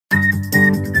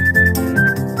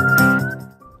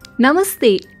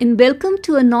Namaste and welcome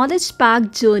to a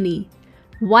knowledge-packed journey.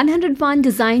 101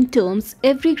 design terms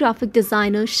every graphic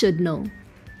designer should know.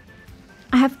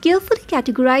 I have carefully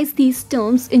categorized these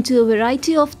terms into a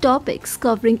variety of topics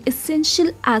covering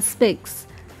essential aspects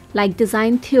like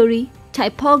design theory,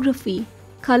 typography,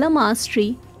 color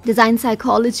mastery, design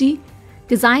psychology,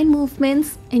 design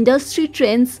movements, industry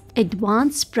trends,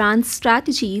 advanced brand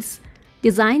strategies,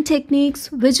 design techniques,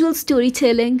 visual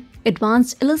storytelling,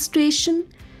 advanced illustration,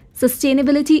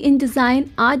 sustainability in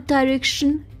design, art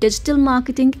direction, digital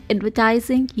marketing,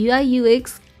 advertising, UI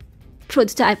UX,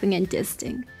 prototyping and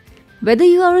testing. Whether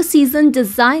you are a seasoned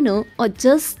designer or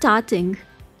just starting,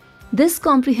 this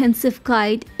comprehensive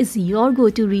guide is your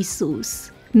go-to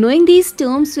resource. Knowing these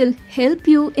terms will help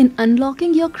you in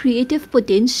unlocking your creative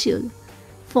potential,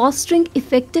 fostering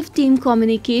effective team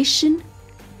communication,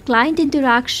 client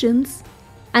interactions,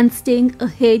 and staying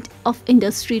ahead of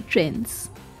industry trends.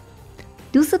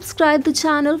 Do subscribe the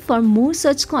channel for more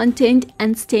such content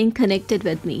and staying connected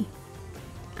with me.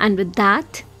 And with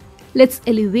that, let's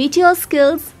elevate your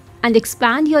skills and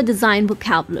expand your design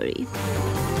vocabulary.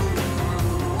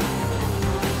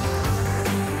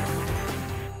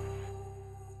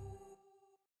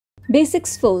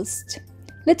 Basics first.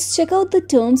 Let's check out the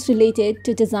terms related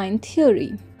to design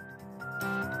theory.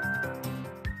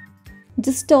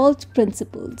 Gestalt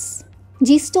principles.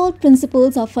 Gestalt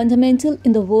principles are fundamental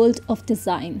in the world of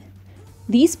design.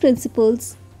 These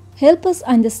principles help us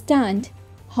understand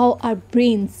how our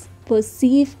brains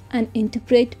perceive and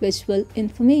interpret visual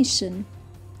information.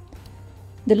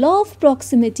 The law of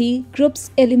proximity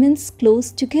groups elements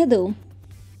close together.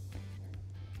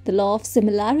 The law of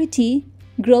similarity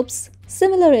groups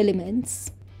similar elements.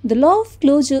 The law of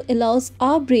closure allows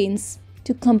our brains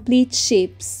to complete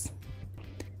shapes.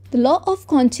 The law of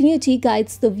continuity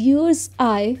guides the viewer's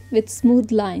eye with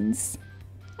smooth lines.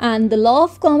 And the law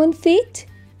of common fate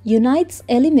unites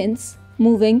elements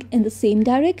moving in the same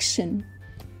direction.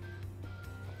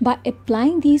 By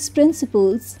applying these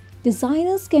principles,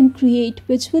 designers can create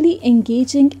visually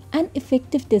engaging and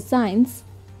effective designs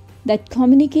that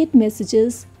communicate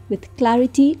messages with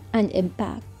clarity and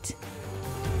impact.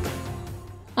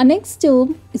 Our next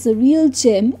term is a real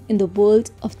gem in the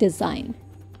world of design.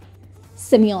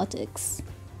 Semiotics.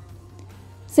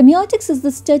 Semiotics is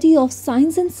the study of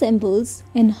signs and symbols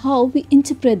and how we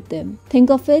interpret them.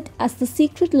 Think of it as the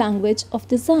secret language of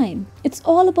design. It's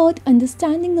all about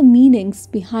understanding the meanings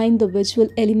behind the visual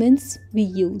elements we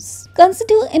use.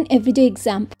 Consider an everyday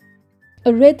example.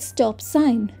 A red stop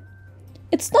sign.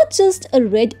 It's not just a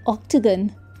red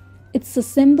octagon. It's a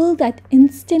symbol that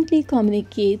instantly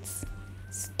communicates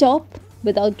stop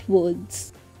without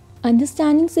words.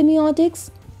 Understanding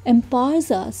semiotics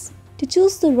empowers us to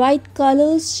choose the right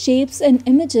colors, shapes, and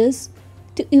images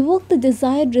to evoke the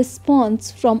desired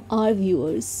response from our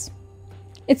viewers.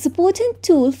 It's a potent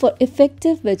tool for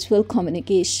effective visual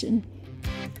communication.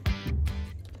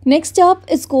 Next up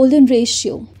is golden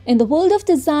ratio. In the world of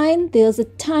design, there's a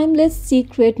timeless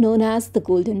secret known as the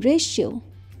golden ratio.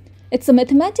 It's a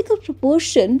mathematical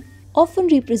proportion often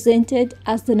represented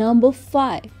as the number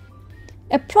 5,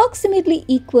 approximately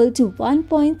equal to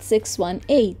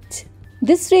 1.618.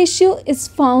 This ratio is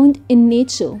found in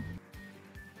nature,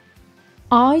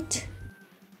 art,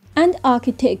 and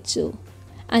architecture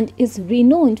and is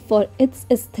renowned for its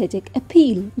aesthetic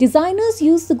appeal. Designers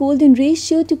use the golden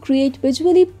ratio to create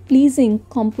visually pleasing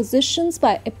compositions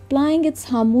by applying its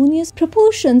harmonious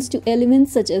proportions to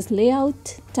elements such as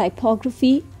layout,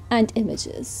 typography, and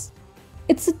images.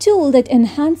 It's a tool that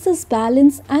enhances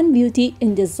balance and beauty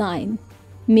in design,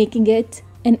 making it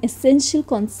an essential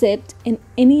concept in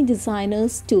any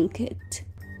designer's toolkit.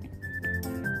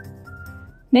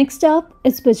 Next up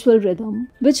is visual rhythm.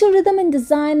 Visual rhythm in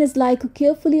design is like a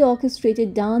carefully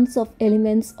orchestrated dance of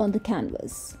elements on the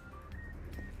canvas.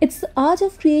 It's the art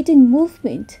of creating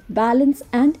movement, balance,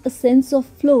 and a sense of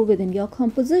flow within your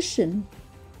composition.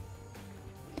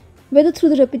 Whether through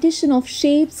the repetition of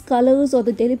shapes, colors, or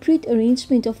the deliberate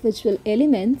arrangement of visual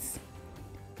elements,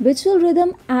 visual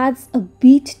rhythm adds a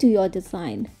beat to your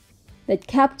design that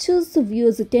captures the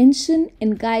viewer's attention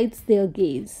and guides their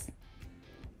gaze.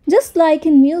 Just like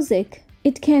in music,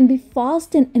 it can be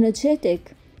fast and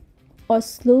energetic or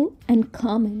slow and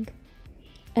calming,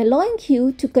 allowing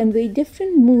you to convey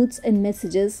different moods and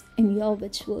messages in your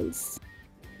visuals.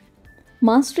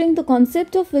 Mastering the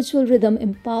concept of visual rhythm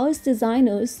empowers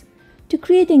designers to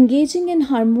create engaging and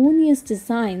harmonious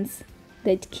designs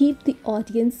that keep the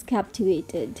audience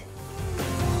captivated.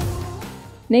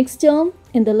 Next term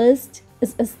in the list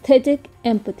is aesthetic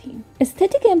empathy.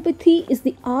 Aesthetic empathy is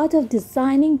the art of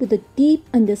designing with a deep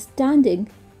understanding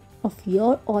of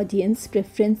your audience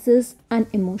preferences and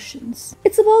emotions.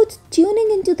 It's about tuning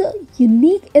into the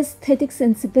unique aesthetic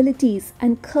sensibilities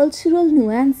and cultural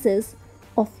nuances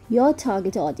of your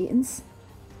target audience,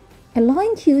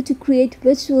 allowing you to create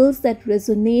visuals that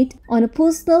resonate on a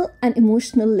personal and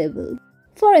emotional level.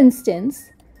 For instance,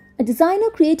 a designer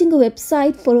creating a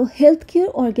website for a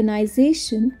healthcare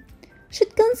organization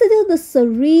should consider the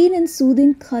serene and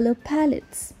soothing color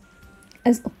palettes,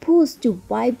 as opposed to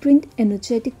vibrant,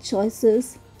 energetic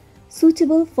choices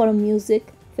suitable for a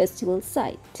music festival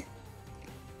site.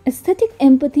 Aesthetic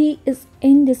empathy is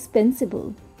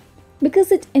indispensable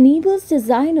because it enables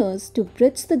designers to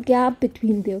bridge the gap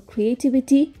between their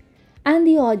creativity and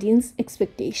the audience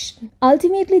expectation,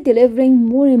 ultimately delivering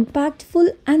more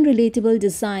impactful and relatable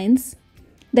designs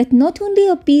that not only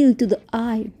appeal to the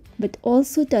eye but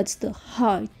also touch the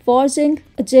heart, forging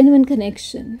a genuine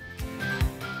connection.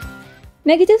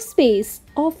 Negative space,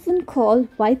 often called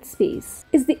white space,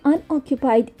 is the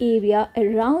unoccupied area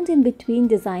around and between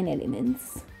design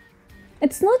elements.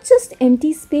 It's not just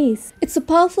empty space, it's a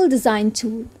powerful design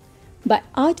tool. By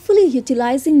artfully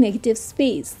utilizing negative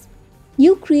space,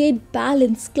 you create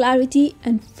balance, clarity,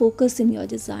 and focus in your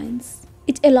designs.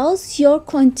 It allows your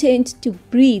content to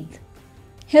breathe,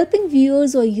 helping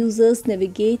viewers or users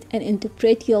navigate and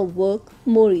interpret your work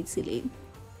more easily.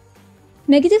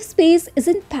 Negative space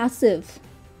isn't passive,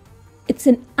 it's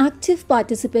an active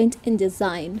participant in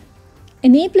design,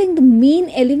 enabling the main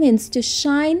elements to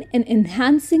shine and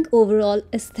enhancing overall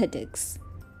aesthetics.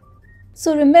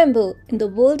 So remember, in the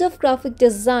world of graphic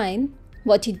design,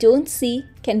 what you don't see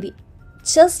can be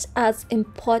just as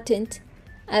important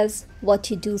as what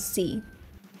you do see.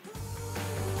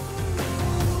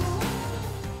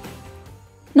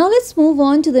 Now let's move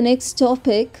on to the next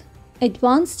topic,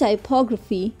 advanced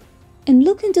typography, and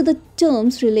look into the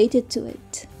terms related to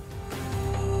it.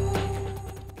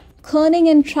 Kerning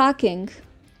and tracking,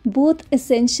 both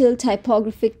essential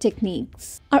typographic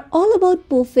techniques, are all about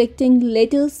perfecting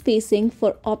letter spacing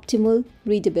for optimal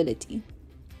readability.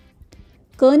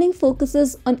 Kerning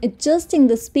focuses on adjusting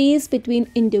the space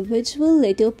between individual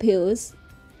letter pairs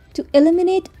to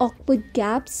eliminate awkward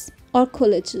gaps or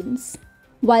collisions,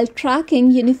 while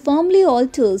tracking uniformly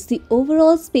alters the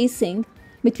overall spacing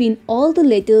between all the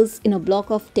letters in a block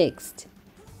of text,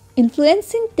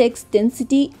 influencing text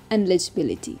density and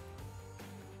legibility.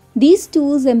 These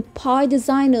tools empower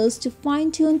designers to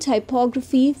fine-tune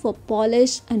typography for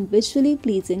polished and visually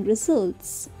pleasing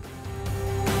results.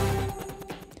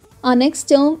 Our next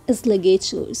term is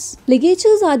ligatures.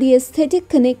 Ligatures are the aesthetic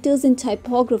connectors in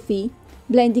typography,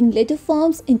 blending letter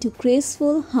forms into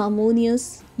graceful,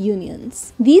 harmonious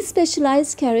unions. These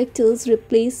specialized characters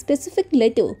replace specific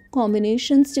letter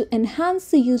combinations to enhance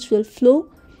the usual flow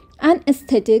and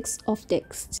aesthetics of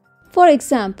text. For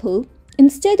example,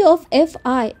 instead of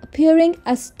FI appearing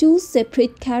as two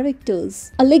separate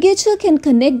characters, a ligature can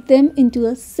connect them into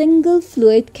a single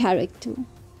fluid character.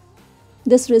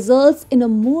 This results in a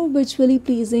more visually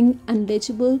pleasing and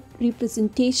legible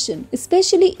representation,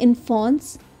 especially in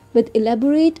fonts with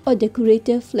elaborate or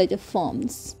decorative letter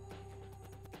forms.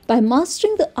 By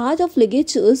mastering the art of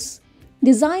ligatures,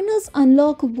 designers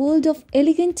unlock a world of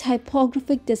elegant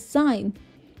typographic design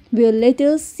where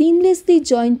letters seamlessly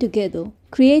join together,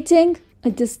 creating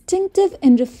a distinctive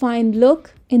and refined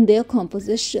look in their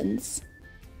compositions,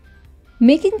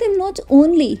 making them not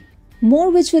only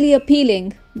more visually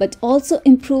appealing but also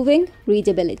improving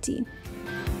readability.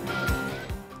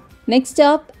 Next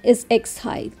up is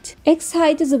X-height.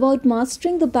 X-height is about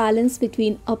mastering the balance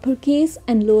between uppercase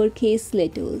and lowercase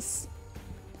letters.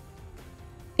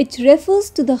 It refers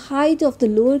to the height of the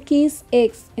lowercase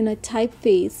x in a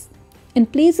typeface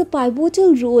and plays a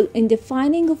pivotal role in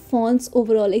defining a font's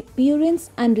overall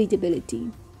appearance and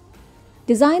readability.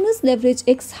 Designers leverage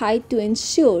X-height to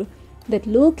ensure that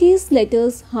lowercase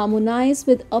letters harmonize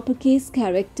with uppercase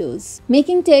characters,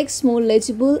 making text more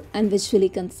legible and visually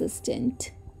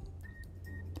consistent.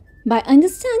 By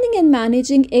understanding and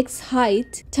managing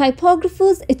X-height,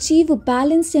 typographers achieve a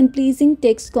balanced and pleasing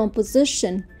text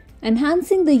composition,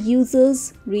 enhancing the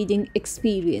user's reading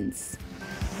experience.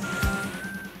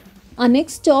 Our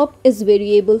next stop is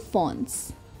variable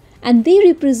fonts, and they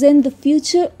represent the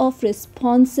future of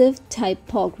responsive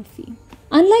typography.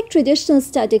 Unlike traditional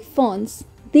static fonts,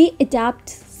 they adapt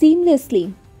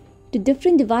seamlessly to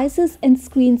different devices and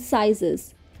screen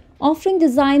sizes, offering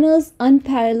designers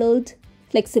unparalleled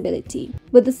flexibility.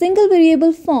 With a single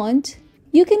variable font,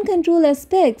 you can control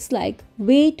aspects like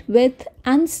weight, width,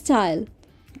 and style,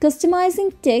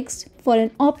 customizing text for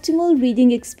an optimal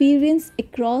reading experience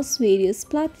across various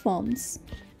platforms.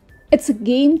 It's a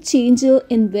game changer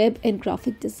in web and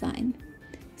graphic design,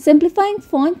 simplifying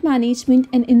font management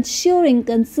and ensuring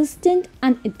consistent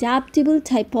and adaptable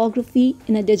typography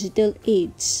in a digital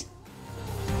age.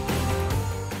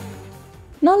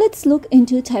 Now let's look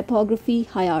into typography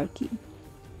hierarchy.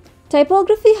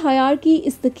 Typography hierarchy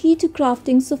is the key to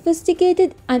crafting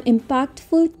sophisticated and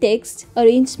impactful text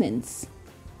arrangements.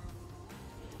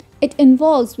 It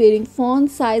involves varying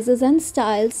font sizes and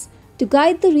styles to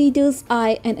guide the reader's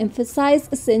eye and emphasize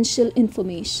essential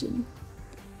information.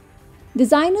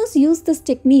 Designers use this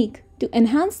technique to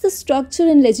enhance the structure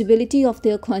and legibility of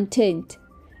their content,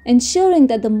 ensuring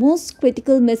that the most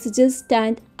critical messages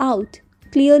stand out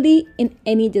clearly in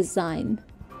any design.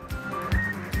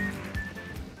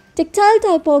 Tactile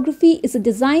typography is a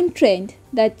design trend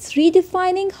that's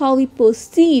redefining how we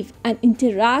perceive and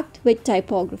interact with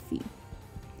typography.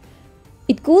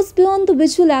 It goes beyond the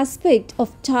visual aspect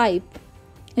of type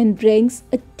and brings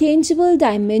a tangible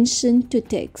dimension to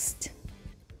text.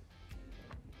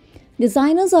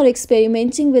 Designers are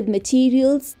experimenting with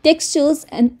materials, textures,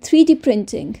 and 3D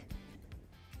printing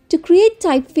to create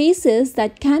typefaces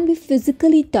that can be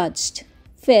physically touched,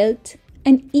 felt,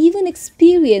 and even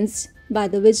experienced by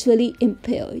the visually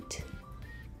impaired.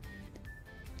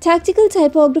 Tactile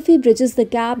typography bridges the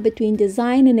gap between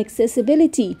design and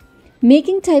accessibility,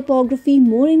 making typography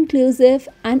more inclusive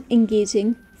and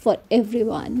engaging for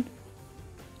everyone.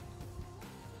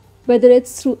 Whether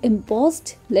it's through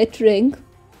embossed lettering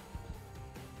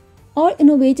or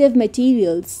innovative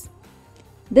materials,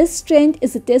 this trend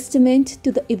is a testament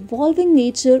to the evolving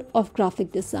nature of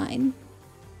graphic design,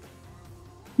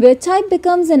 where type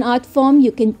becomes an art form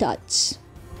you can touch.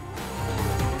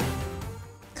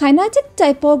 Kinetic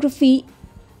typography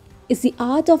is the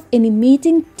art of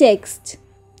animating text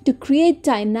to create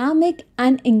dynamic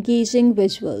and engaging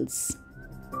visuals.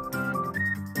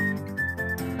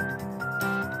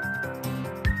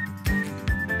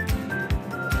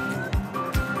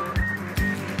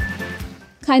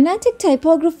 Kinetic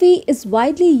typography is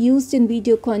widely used in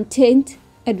video content,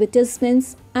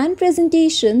 advertisements, and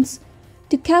presentations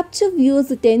to capture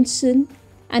viewers' attention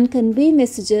and convey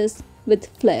messages with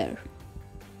flair.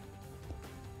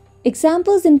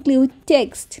 Examples include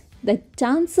text that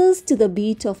dances to the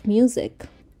beat of music,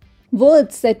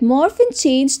 words that morph and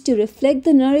change to reflect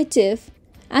the narrative,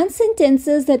 and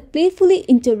sentences that playfully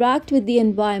interact with the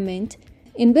environment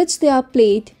in which they are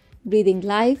played, breathing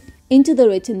life into the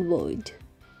written word.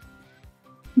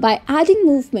 By adding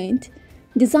movement,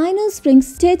 designers bring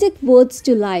static words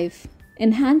to life,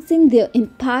 enhancing their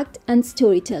impact and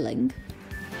storytelling.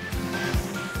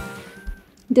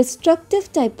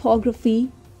 Destructive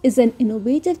typography is an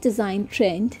innovative design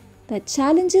trend that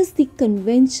challenges the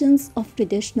conventions of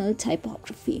traditional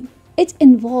typography. It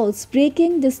involves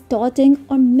breaking, distorting,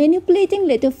 or manipulating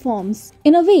letter forms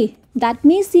in a way that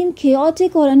may seem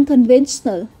chaotic or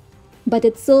unconventional, but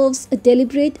it serves a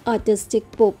deliberate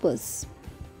artistic purpose.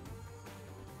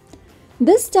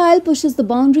 This style pushes the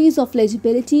boundaries of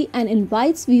legibility and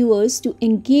invites viewers to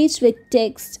engage with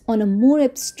text on a more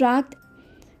abstract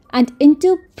and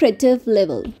interpretive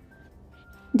level.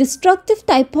 Destructive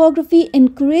typography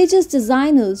encourages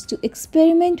designers to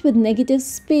experiment with negative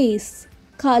space,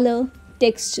 color,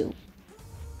 texture,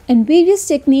 and various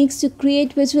techniques to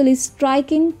create visually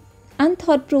striking and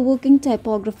thought-provoking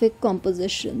typographic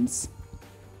compositions.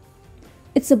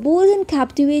 It's a bold and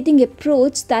captivating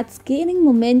approach that's gaining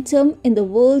momentum in the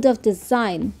world of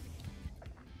design,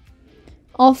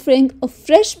 offering a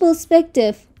fresh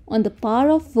perspective on the power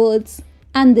of words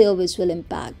and their visual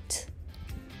impact.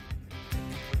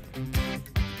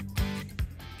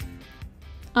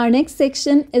 Our next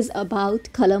section is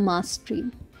about color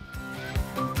mastery.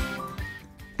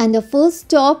 And the first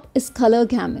stop is color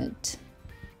gamut.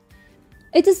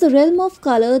 It is the realm of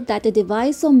color that a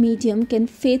device or medium can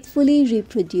faithfully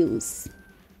reproduce.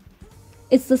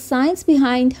 It's the science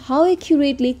behind how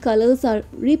accurately colors are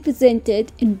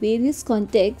represented in various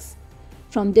contexts,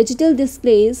 from digital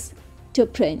displays to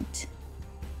print.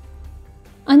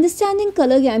 Understanding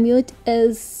color gamut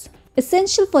is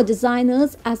essential for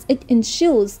designers as it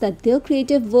ensures that their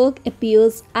creative work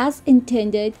appears as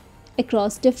intended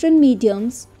across different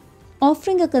mediums,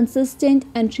 offering a consistent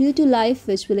and true-to-life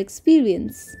visual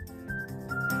experience.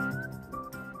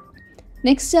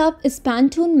 Next up is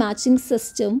Pantone Matching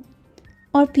System,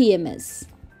 or PMS.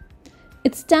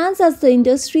 It stands as the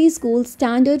industry's gold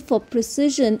standard for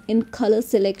precision in color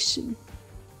selection.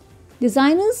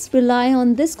 Designers rely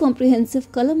on this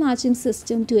comprehensive color matching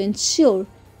system to ensure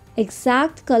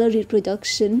exact color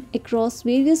reproduction across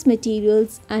various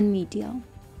materials and media.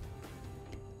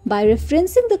 By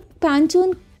referencing the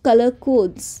Pantone color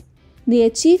codes, they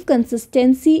achieve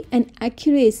consistency and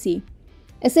accuracy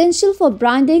essential for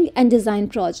branding and design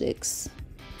projects.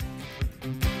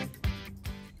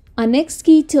 Our next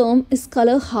key term is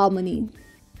color harmony,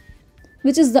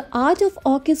 which is the art of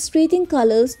orchestrating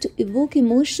colors to evoke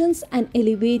emotions and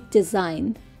elevate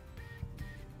design.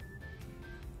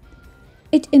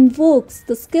 It invokes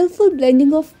the skillful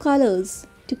blending of colors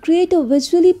to create a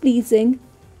visually pleasing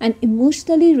and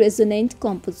emotionally resonant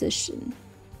composition.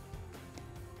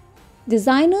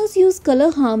 Designers use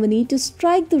color harmony to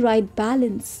strike the right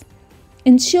balance,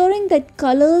 ensuring that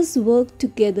colors work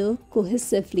together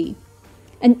cohesively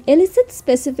and elicit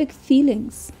specific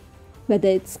feelings, whether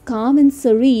it's calm and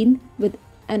serene with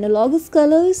analogous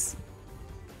colors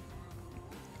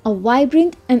or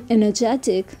vibrant and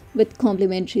energetic with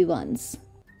complementary ones.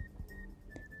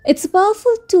 It's a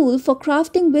powerful tool for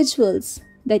crafting visuals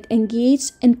that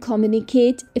engage and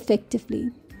communicate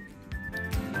effectively.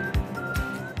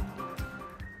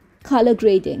 Color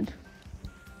grading.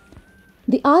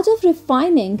 The art of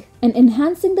refining and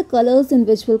enhancing the colors in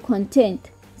visual content,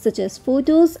 such as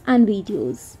photos and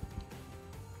videos.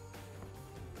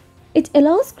 It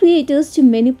allows creators to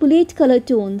manipulate color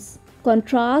tones,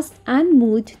 contrast, and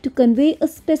mood to convey a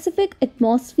specific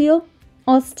atmosphere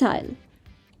or style.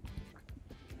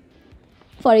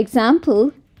 For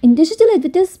example, in digital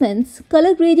advertisements,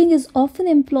 color grading is often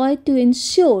employed to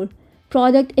ensure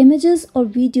product images or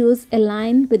videos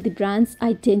align with the brand's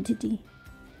identity.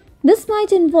 This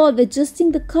might involve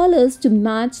adjusting the colors to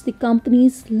match the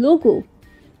company's logo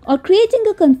or creating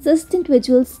a consistent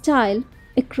visual style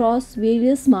across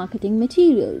various marketing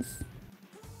materials.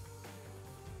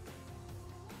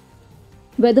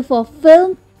 Whether for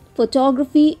film,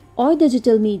 photography, or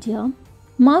digital media,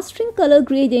 mastering color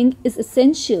grading is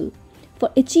essential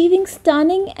for achieving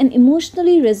stunning and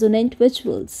emotionally resonant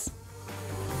visuals.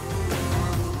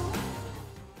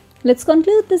 Let's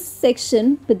conclude this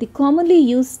section with the commonly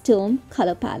used term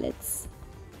color palettes.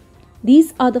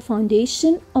 These are the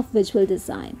foundation of visual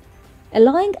design,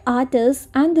 allowing artists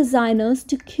and designers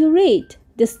to curate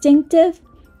distinctive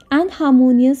and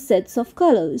harmonious sets of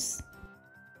colors.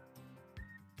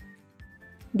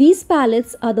 These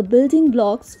palettes are the building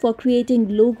blocks for creating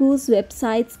logos,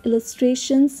 websites,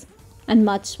 illustrations, and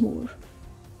much more.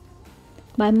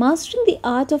 By mastering the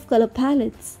art of color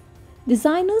palettes,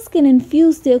 designers can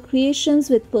infuse their creations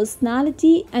with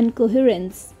personality and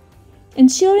coherence,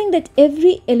 ensuring that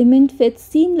every element fits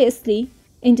seamlessly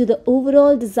into the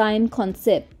overall design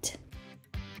concept.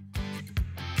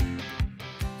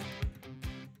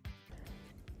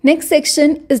 Next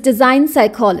section is design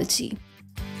psychology.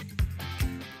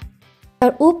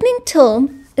 Our opening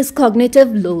term is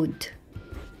cognitive load.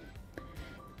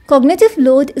 Cognitive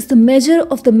load is the measure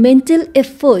of the mental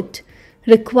effort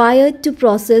required to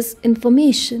process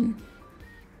information.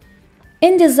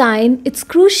 In design, it's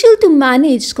crucial to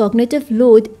manage cognitive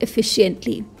load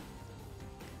efficiently.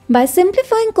 By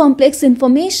simplifying complex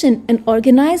information and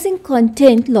organizing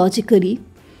content logically,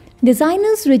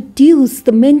 designers reduce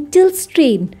the mental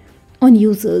strain on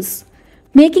users,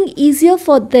 making it easier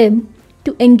for them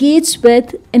to engage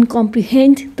with and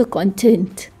comprehend the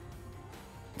content.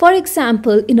 For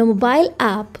example, in a mobile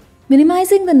app,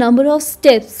 minimizing the number of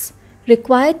steps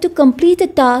required to complete a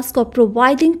task or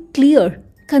providing clear,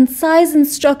 concise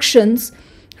instructions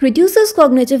reduces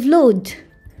cognitive load,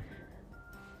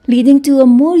 leading to a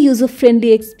more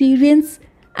user-friendly experience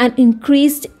and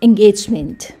increased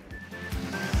engagement.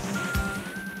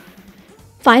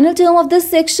 Final term of this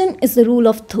section is the rule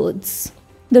of thirds.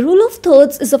 The rule of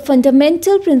thirds is a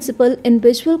fundamental principle in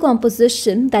visual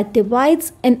composition that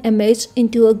divides an image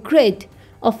into a grid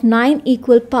of 9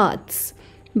 equal parts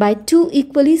by 2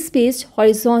 equally spaced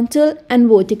horizontal and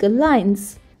vertical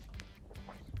lines.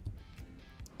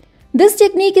 This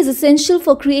technique is essential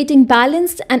for creating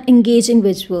balanced and engaging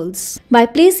visuals. By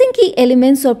placing key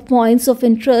elements or points of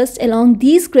interest along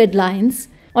these grid lines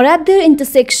or at their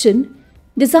intersection,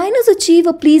 designers achieve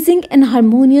a pleasing and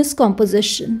harmonious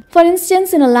composition. For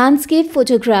instance, in a landscape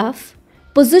photograph,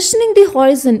 positioning the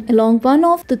horizon along one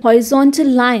of the horizontal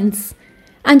lines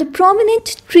and a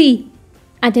prominent tree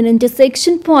at an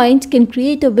intersection point can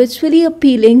create a visually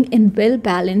appealing and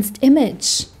well-balanced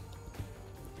image.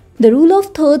 The rule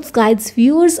of thirds guides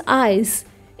viewers' eyes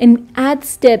and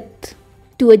adds depth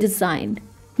to a design,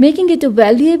 making it a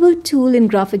valuable tool in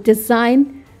graphic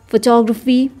design,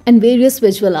 photography, and various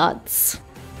visual arts.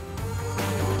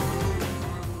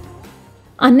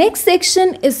 Our next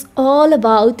section is all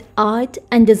about art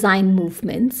and design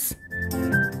movements.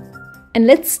 And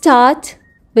let's start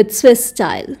with Swiss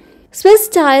style. Swiss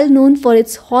style, known for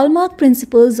its hallmark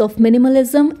principles of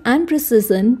minimalism and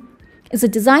precision, is a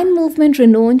design movement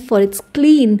renowned for its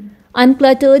clean,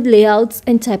 uncluttered layouts,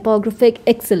 and typographic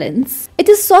excellence. It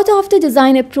is sought-after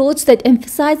design approach that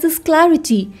emphasizes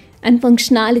clarity and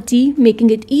functionality, making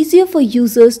it easier for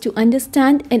users to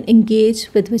understand and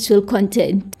engage with visual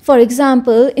content. For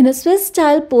example, in a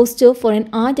Swiss-style poster for an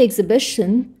art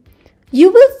exhibition, you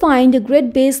will find a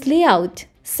grid-based layout,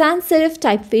 sans-serif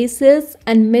typefaces,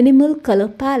 and minimal color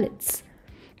palettes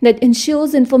that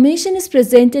ensures information is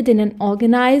presented in an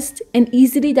organized and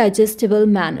easily digestible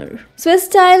manner. Swiss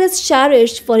style is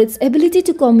cherished for its ability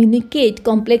to communicate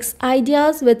complex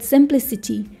ideas with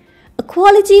simplicity, a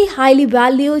quality highly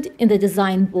valued in the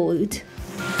design world.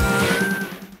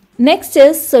 Next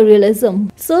is Surrealism.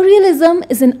 Surrealism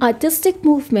is an artistic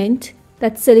movement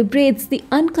that celebrates the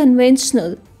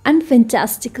unconventional and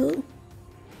fantastical.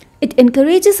 It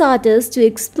encourages artists to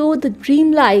explore the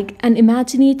dreamlike and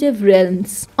imaginative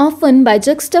realms, often by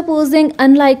juxtaposing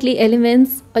unlikely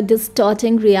elements or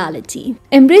distorting reality.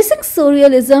 Embracing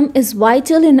surrealism is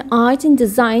vital in art and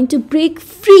design to break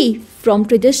free from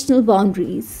traditional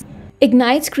boundaries,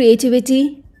 ignite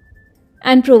creativity,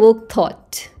 and provoke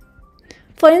thought.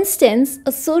 For instance,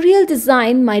 a surreal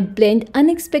design might blend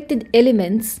unexpected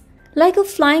elements like a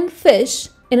flying fish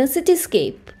in a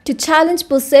cityscape to challenge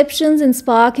perceptions and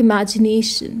spark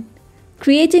imagination,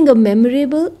 creating a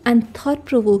memorable and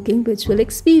thought-provoking visual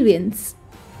experience.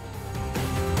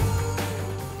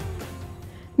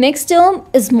 Next term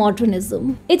is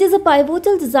Modernism. It is a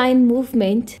pivotal design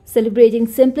movement celebrating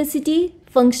simplicity,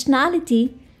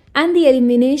 functionality, and the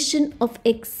elimination of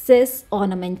excess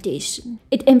ornamentation.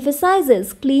 It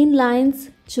emphasizes clean lines,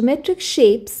 geometric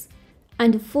shapes,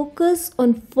 and a focus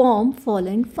on form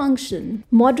following function.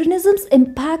 Modernism's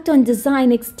impact on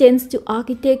design extends to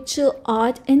architecture,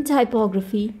 art, and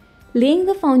typography, laying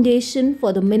the foundation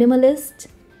for the minimalist,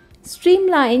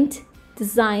 streamlined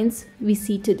designs we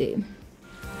see today.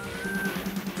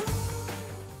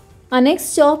 Our next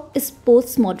stop is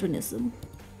Postmodernism.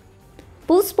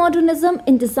 Postmodernism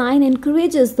in design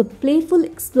encourages the playful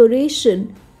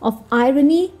exploration of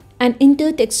irony and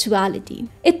intertextuality.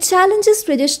 It challenges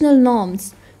traditional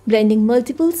norms, blending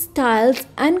multiple styles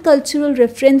and cultural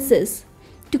references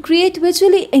to create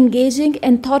visually engaging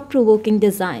and thought-provoking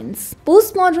designs.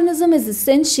 Postmodernism is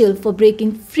essential for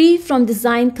breaking free from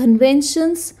design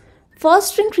conventions,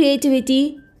 fostering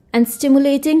creativity, and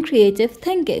stimulating creative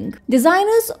thinking.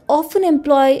 Designers often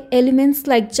employ elements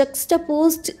like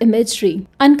juxtaposed imagery,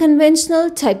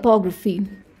 unconventional typography,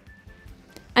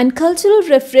 and cultural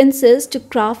references to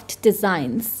craft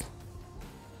designs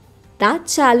that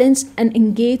challenge and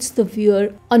engage the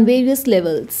viewer on various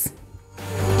levels.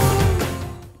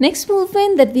 Next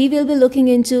movement that we will be looking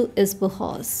into is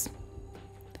Bauhaus.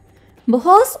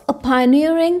 Bauhaus, a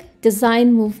pioneering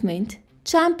design movement,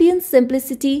 champions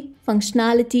simplicity,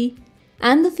 functionality,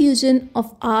 and the fusion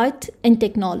of art and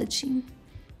technology.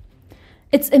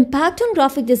 Its impact on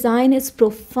graphic design is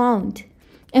profound,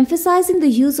 emphasizing the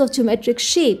use of geometric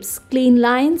shapes, clean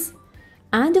lines,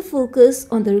 and a focus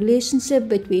on the relationship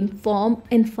between form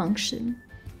and function.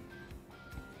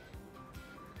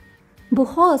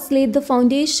 Bauhaus laid the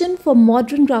foundation for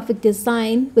modern graphic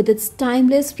design with its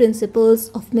timeless principles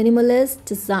of minimalist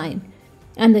design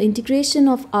and the integration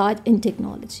of art and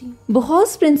technology.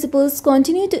 Bauhaus principles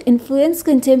continue to influence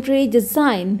contemporary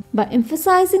design by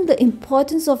emphasizing the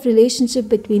importance of relationship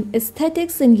between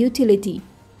aesthetics and utility,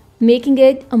 making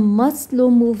it a must-know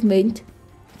movement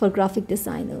for graphic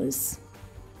designers.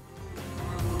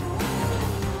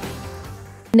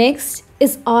 Next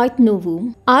is Art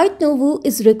Nouveau. Art Nouveau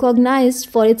is recognized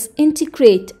for its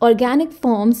intricate, organic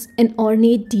forms and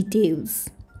ornate details.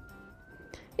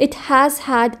 It has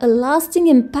had a lasting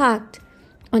impact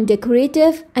on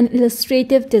decorative and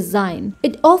illustrative design.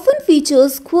 It often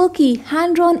features quirky,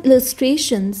 hand-drawn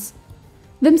illustrations,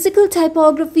 whimsical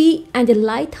typography, and a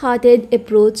light-hearted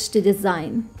approach to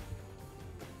design.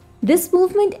 This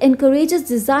movement encourages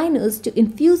designers to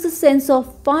infuse a sense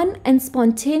of fun and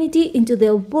spontaneity into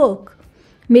their work,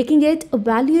 making it a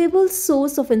valuable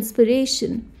source of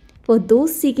inspiration for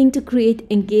those seeking to create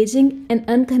engaging and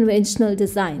unconventional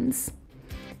designs.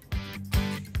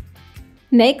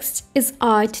 Next is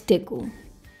Art Deco,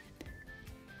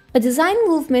 a design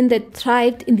movement that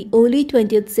thrived in the early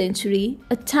 20th century,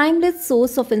 a timeless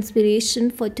source of inspiration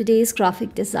for today's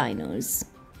graphic designers.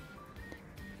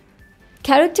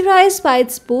 Characterized by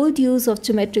its bold use of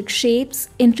geometric shapes,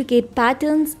 intricate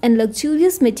patterns, and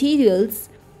luxurious materials,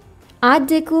 Art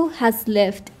Deco has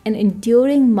left an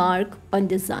enduring mark on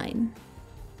design.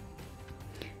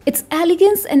 Its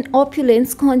elegance and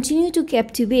opulence continue to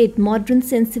captivate modern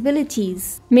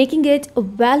sensibilities, making it a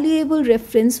valuable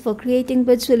reference for creating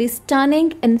visually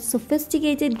stunning and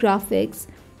sophisticated graphics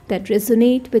that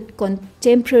resonate with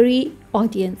contemporary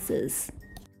audiences.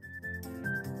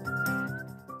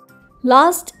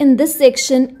 Last in this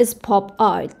section is pop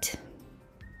art.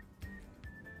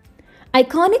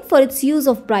 Iconic for its use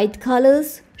of bright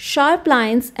colors, sharp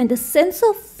lines, and a sense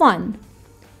of fun,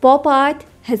 pop art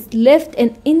has left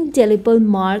an indelible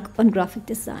mark on graphic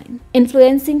design,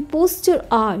 influencing poster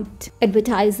art,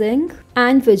 advertising,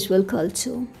 and visual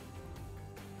culture.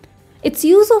 Its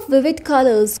use of vivid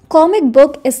colors, comic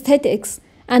book aesthetics,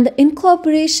 and the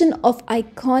incorporation of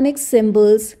iconic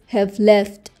symbols have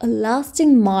left a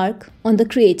lasting mark on the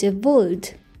creative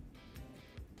world.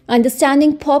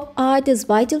 Understanding pop art is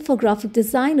vital for graphic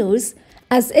designers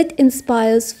as it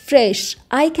inspires fresh,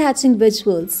 eye-catching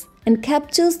visuals and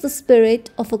captures the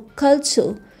spirit of a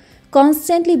culture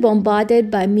constantly bombarded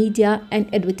by media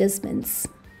and advertisements.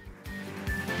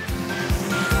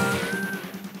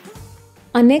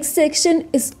 Our next section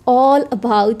is all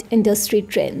about industry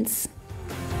trends.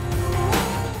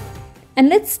 And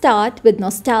let's start with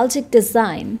nostalgic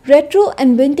design. Retro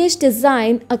and vintage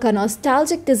design, aka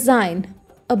nostalgic design,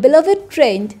 a beloved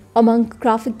trend among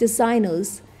graphic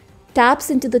designers, taps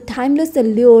into the timeless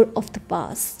allure of the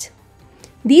past.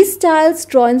 These styles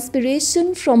draw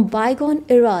inspiration from bygone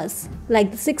eras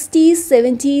like the 60s,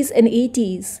 70s, and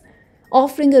 80s,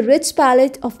 offering a rich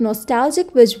palette of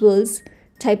nostalgic visuals,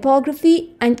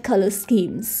 typography, and color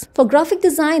schemes. For graphic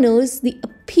designers, the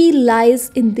appeal lies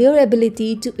in their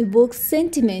ability to evoke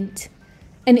sentiment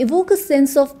and evoke a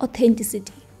sense of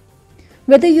authenticity.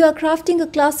 Whether you are crafting a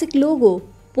classic logo,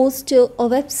 poster, or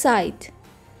website,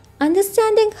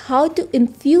 understanding how to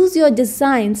infuse your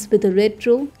designs with a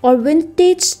retro or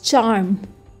vintage charm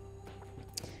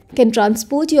can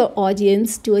transport your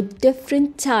audience to a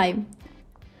different time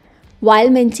while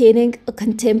maintaining a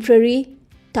contemporary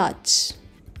touch.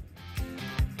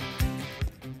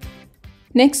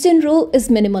 Next in row is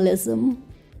minimalism.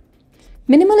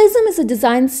 Minimalism is a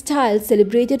design style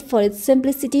celebrated for its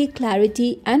simplicity,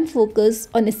 clarity, and focus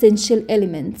on essential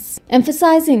elements,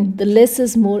 emphasizing the less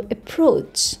is more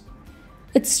approach.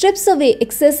 It strips away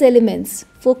excess elements,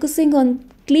 focusing on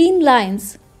clean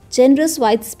lines, generous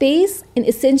white space, and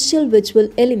essential visual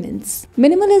elements.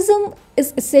 Minimalism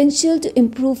is essential to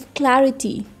improve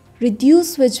clarity,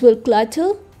 reduce visual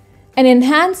clutter, and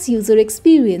enhance user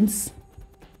experience.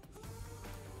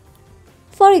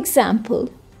 For example,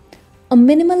 a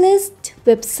minimalist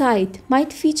website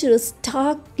might feature a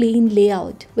stark, clean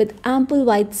layout with ample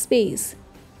white space,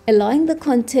 allowing the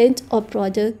content or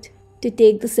product to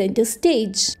take the center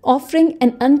stage, offering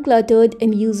an uncluttered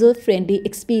and user-friendly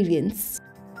experience.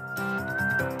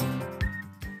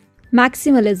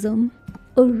 Maximalism,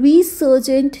 a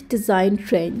resurgent design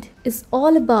trend, is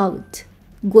all about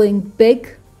going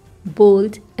big,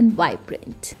 bold, and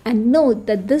vibrant. And note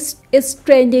that this is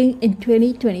trending in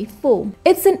 2024.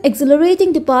 It's an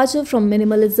exhilarating departure from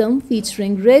minimalism,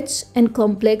 featuring rich and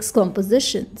complex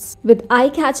compositions with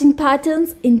eye-catching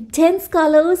patterns, intense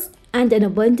colors, and an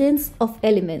abundance of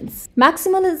elements.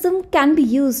 Maximalism can be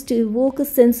used to evoke a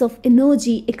sense of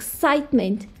energy,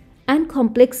 excitement, and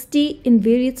complexity in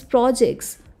various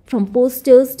projects, from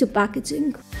posters to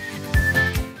packaging.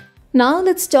 Now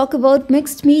let's talk about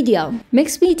mixed media.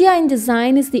 Mixed media in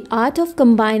design is the art of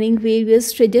combining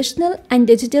various traditional and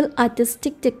digital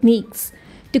artistic techniques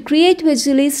to create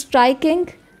visually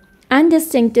striking and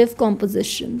distinctive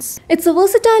compositions. It's a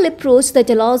versatile approach that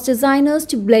allows designers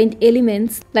to blend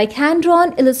elements like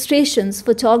hand-drawn illustrations,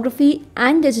 photography,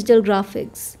 and digital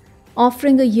graphics,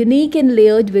 offering a unique and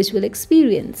layered visual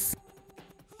experience.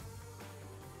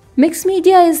 Mixed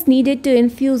media is needed to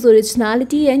infuse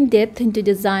originality and depth into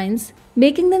designs,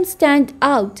 making them stand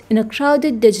out in a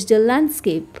crowded digital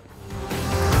landscape.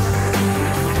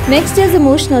 Next is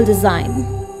emotional design.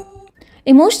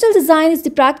 Emotional design is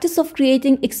the practice of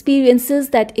creating experiences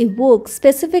that evoke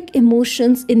specific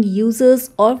emotions in users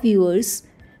or viewers,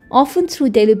 often through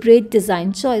deliberate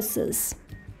design choices.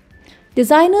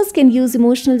 Designers can use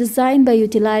emotional design by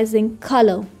utilizing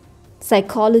color,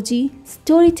 psychology,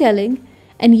 storytelling,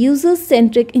 and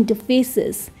user-centric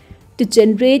interfaces to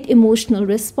generate emotional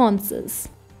responses.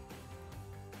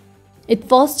 It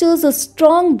fosters a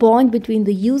strong bond between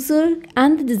the user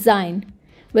and the design,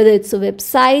 whether it's a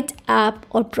website, app,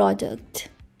 or product.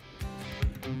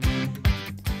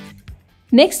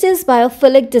 Next is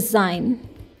biophilic design.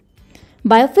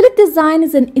 Biophilic design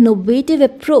is an innovative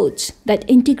approach that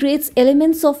integrates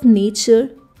elements of nature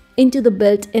into the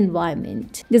built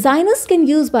environment. Designers can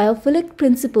use biophilic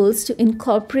principles to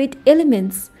incorporate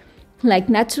elements like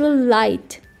natural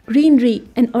light, greenery,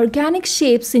 and organic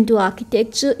shapes into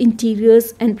architecture,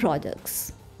 interiors, and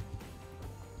products.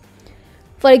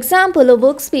 For example, a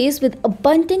workspace with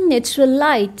abundant natural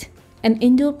light and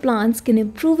indoor plants can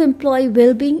improve employee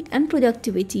well-being and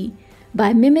productivity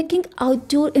by mimicking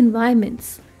outdoor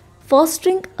environments,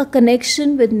 fostering a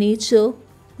connection with nature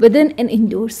within an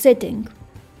indoor setting.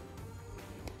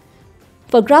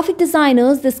 For graphic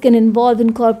designers, this can involve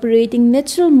incorporating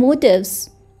natural motifs,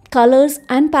 colors,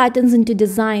 and patterns into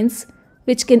designs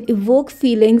which can evoke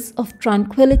feelings of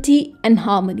tranquility and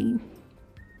harmony.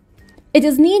 It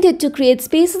is needed to create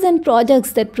spaces and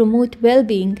products that promote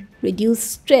well-being, reduce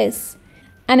stress,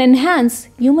 and enhance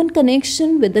human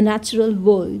connection with the natural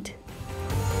world.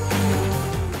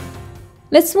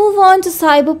 Let's move on to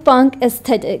cyberpunk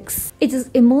aesthetics. It is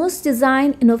immersed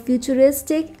design in a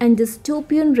futuristic and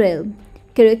dystopian realm,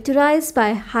 characterized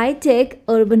by high-tech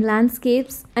urban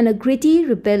landscapes and a gritty,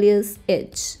 rebellious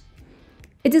edge.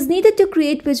 It is needed to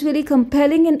create visually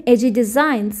compelling and edgy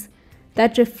designs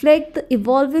that reflect the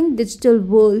evolving digital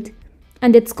world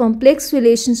and its complex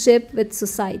relationship with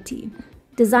society.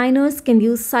 Designers can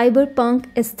use cyberpunk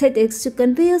aesthetics to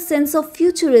convey a sense of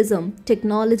futurism,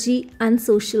 technology, and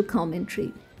social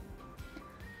commentary.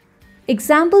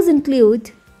 Examples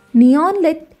include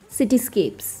neon-lit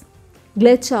cityscapes,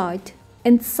 glitch art,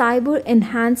 and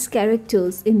cyber-enhanced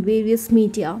characters in various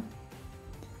media,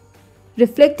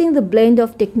 reflecting the blend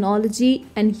of technology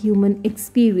and human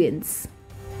experience.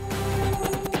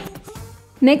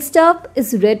 Next up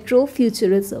is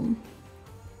retrofuturism.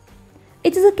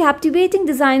 It is a captivating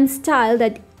design style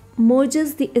that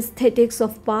merges the aesthetics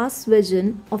of past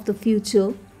vision of the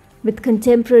future with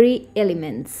contemporary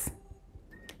elements.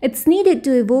 It's needed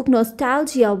to evoke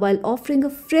nostalgia while offering a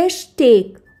fresh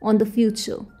take on the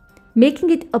future, making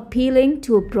it appealing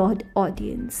to a broad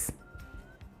audience.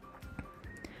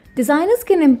 Designers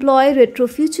can employ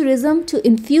retrofuturism to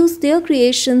infuse their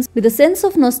creations with a sense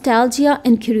of nostalgia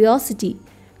and curiosity,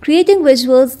 creating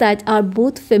visuals that are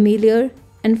both familiar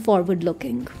and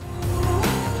forward-looking.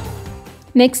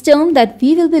 Next term that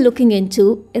we will be looking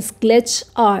into is glitch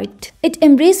art. It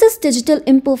embraces digital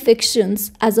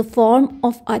imperfections as a form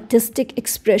of artistic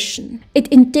expression. It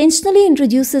intentionally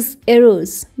introduces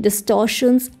errors,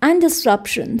 distortions, and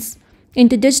disruptions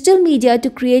into digital media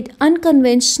to create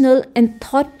unconventional and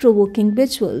thought-provoking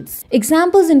visuals.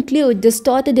 Examples include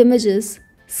distorted images,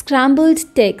 scrambled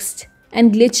text,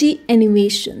 and glitchy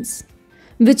animations,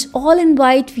 which all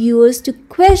invite viewers to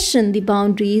question the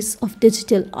boundaries of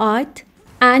digital art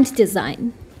and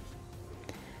design.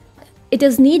 It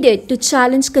is needed to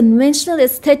challenge conventional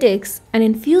aesthetics and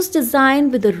infuse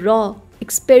design with a raw,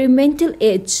 experimental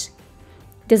edge.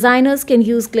 Designers can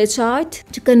use glitch art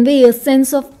to convey a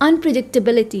sense of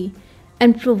unpredictability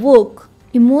and provoke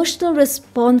emotional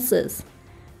responses,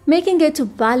 making it a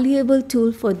valuable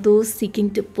tool for those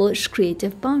seeking to push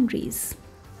creative boundaries.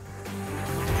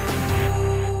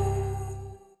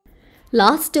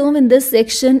 Last term in this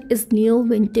section is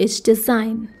neo-vintage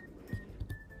design.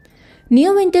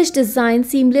 Neo-vintage design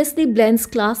seamlessly blends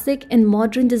classic and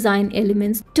modern design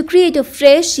elements to create a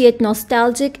fresh yet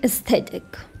nostalgic aesthetic.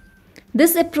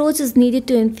 This approach is needed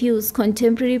to infuse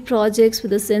contemporary projects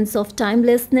with a sense of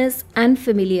timelessness and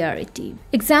familiarity.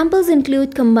 Examples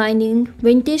include combining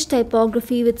vintage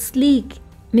typography with sleek,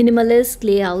 minimalist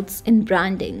layouts and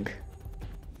branding,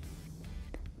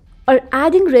 or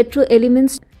adding retro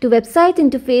elements to website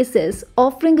interfaces,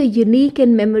 offering a unique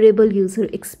and memorable user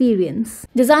experience.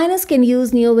 Designers can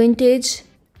use neo-vintage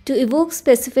to evoke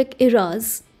specific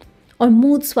eras or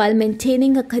moods while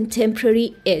maintaining a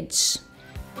contemporary edge.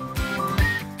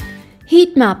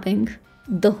 Heat mapping,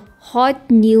 the hot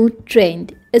new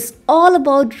trend, is all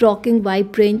about rocking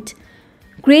vibrant,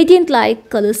 gradient-like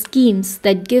color schemes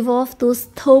that give off those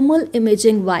thermal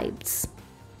imaging vibes.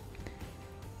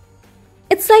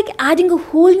 It's like adding a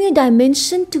whole new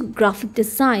dimension to graphic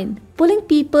design, pulling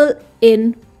people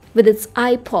in with its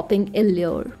eye-popping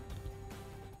allure.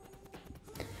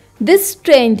 This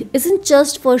trend isn't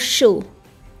just for show,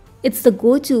 it's the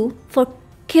go-to for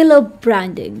killer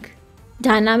branding,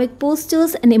 dynamic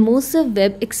posters and immersive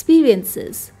web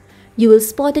experiences. You will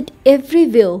spot it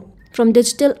everywhere, from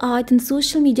digital art and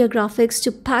social media graphics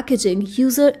to packaging,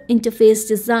 user interface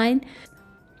design,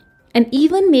 and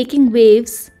even making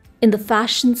waves in the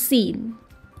fashion scene.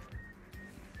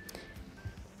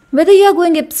 Whether you are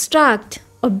going abstract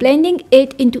or blending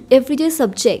it into everyday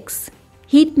subjects,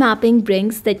 heat mapping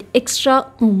brings that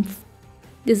extra oomph.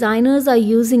 Designers are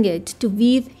using it to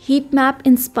weave heat map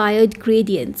inspired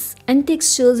gradients and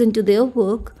textures into their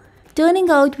work, turning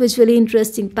out visually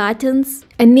interesting patterns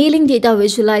and nailing data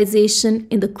visualization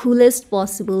in the coolest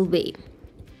possible way.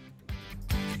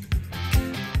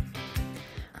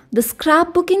 The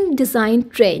scrapbooking design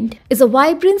trend is a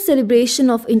vibrant celebration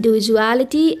of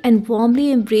individuality and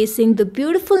warmly embracing the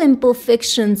beautiful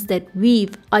imperfections that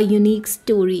weave our unique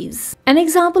stories. An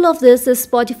example of this is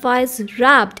Spotify's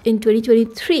Wrapped in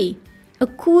 2023, a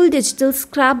cool digital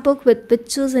scrapbook with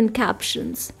pictures and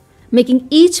captions, making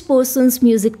each person's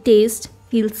music taste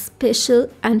feel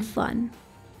special and fun.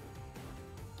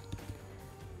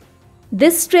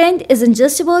 This trend isn't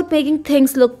just about making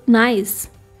things look nice.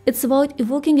 It's about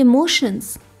evoking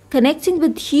emotions, connecting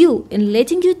with you, and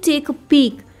letting you take a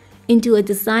peek into a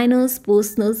designer's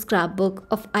personal scrapbook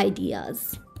of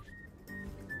ideas.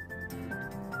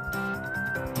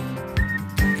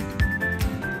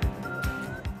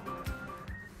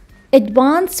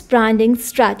 Advanced branding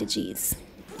strategies.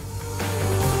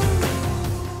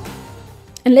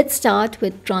 And let's start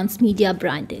with transmedia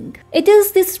branding. It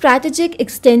is the strategic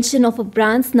extension of a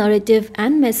brand's narrative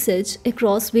and message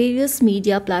across various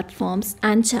media platforms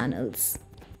and channels.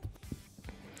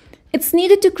 It's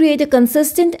needed to create a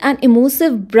consistent and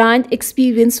immersive brand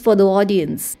experience for the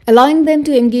audience, allowing them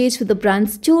to engage with the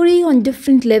brand story on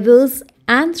different levels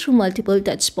and through multiple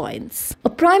touchpoints.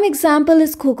 A prime example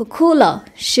is Coca-Cola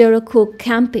Share a Coke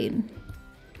campaign,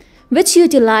 which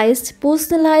utilized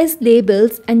personalized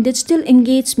labels and digital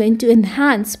engagement to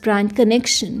enhance brand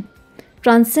connection,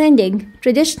 transcending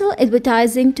traditional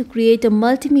advertising to create a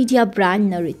multimedia brand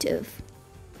narrative.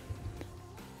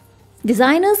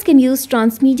 Designers can use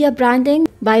transmedia branding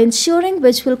by ensuring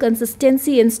visual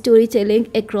consistency in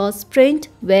storytelling across print,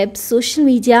 web, social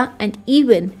media, and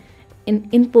even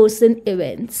in-person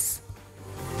events.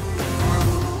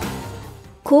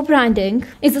 Co-branding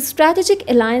is a strategic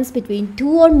alliance between two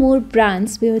or more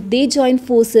brands where they join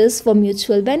forces for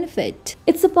mutual benefit.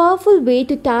 It's a powerful way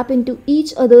to tap into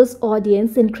each other's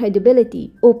audience and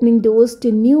credibility, opening doors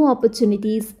to new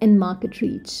opportunities and market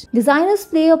reach. Designers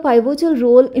play a pivotal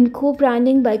role in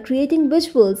co-branding by creating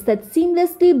visuals that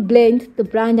seamlessly blend the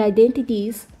brand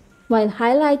identities while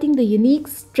highlighting the unique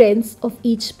strengths of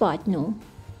each partner.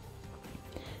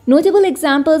 Notable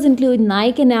examples include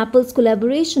Nike and Apple's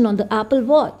collaboration on the Apple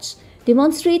Watch,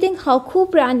 demonstrating how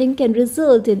co-branding can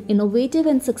result in innovative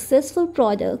and successful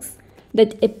products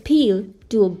that appeal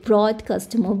to a broad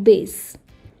customer base.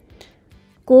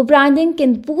 Co-branding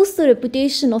can boost the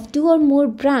reputation of two or more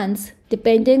brands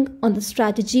depending on the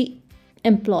strategy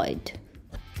employed.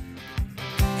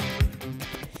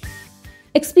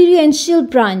 Experiential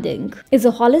branding is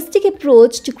a holistic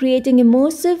approach to creating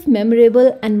immersive,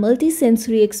 memorable, and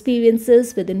multi-sensory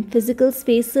experiences within physical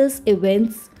spaces,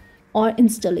 events, or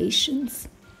installations.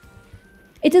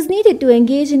 It is needed to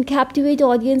engage and captivate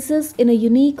audiences in a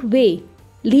unique way,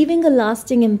 leaving a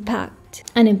lasting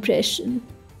impact and impression.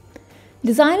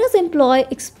 Designers employ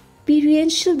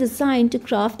experiential design to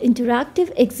craft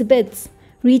interactive exhibits,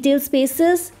 retail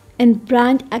spaces, and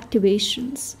brand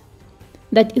activations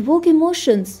that evoke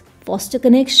emotions, foster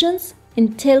connections,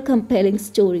 and tell compelling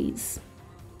stories.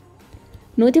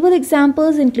 Notable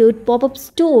examples include pop-up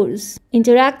stores,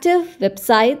 interactive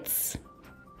websites,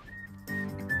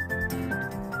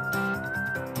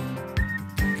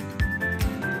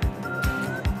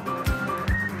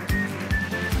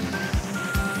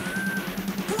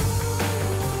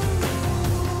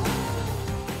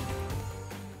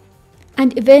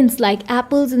 and events like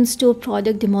Apple's in-store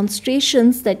product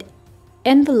demonstrations that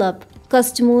envelop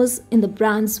customers in the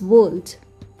brand's world,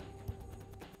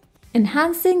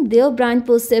 enhancing their brand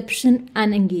perception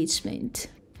and engagement.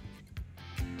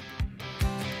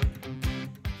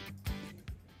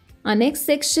 Our next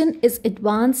section is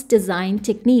advanced design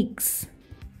techniques.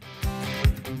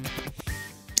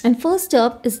 And first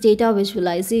up is data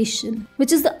visualization,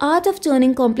 which is the art of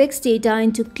turning complex data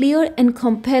into clear and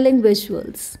compelling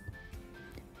visuals.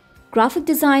 Graphic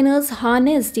designers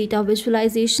harness data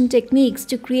visualization techniques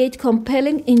to create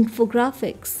compelling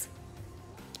infographics,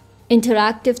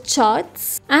 interactive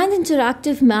charts, and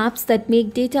interactive maps that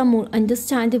make data more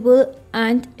understandable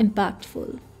and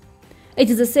impactful. It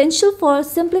is essential for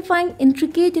simplifying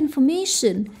intricate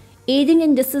information, aiding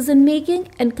in decision-making,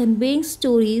 and conveying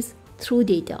stories through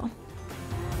data.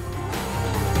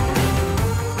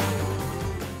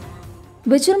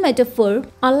 Visual metaphor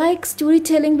are like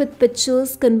storytelling with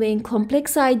pictures conveying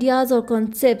complex ideas or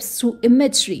concepts through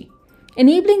imagery,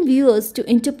 enabling viewers to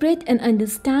interpret and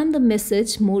understand the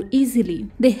message more easily.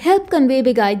 They help convey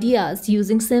big ideas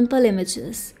using simple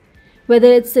images.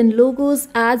 Whether it's in logos,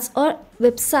 ads, or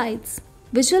websites,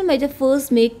 visual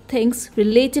metaphors make things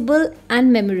relatable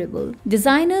and memorable.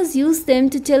 Designers use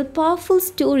them to tell powerful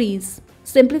stories,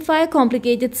 simplify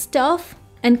complicated stuff,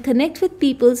 and connect with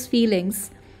people's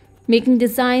feelings, making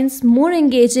designs more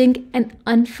engaging and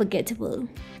unforgettable.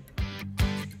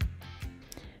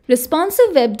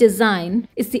 Responsive web design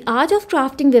is the art of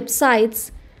crafting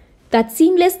websites that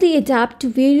seamlessly adapt to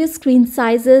various screen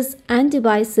sizes and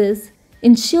devices,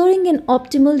 ensuring an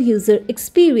optimal user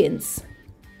experience.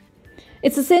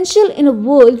 It's essential in a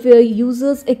world where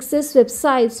users access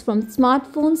websites from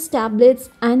smartphones, tablets,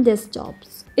 and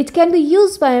desktops. It can be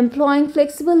used by employing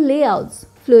flexible layouts,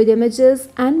 fluid images,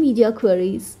 and media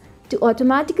queries to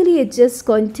automatically adjust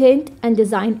content and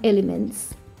design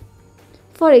elements.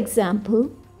 For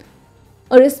example,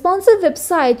 a responsive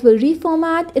website will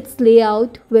reformat its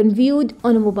layout when viewed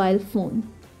on a mobile phone,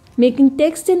 making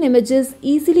text and images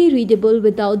easily readable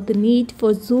without the need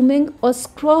for zooming or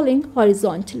scrolling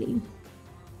horizontally.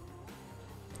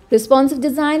 Responsive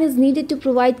design is needed to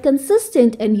provide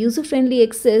consistent and user-friendly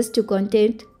access to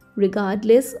content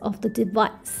regardless of the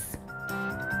device.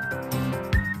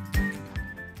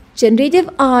 Generative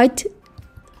art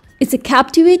is a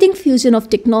captivating fusion of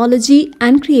technology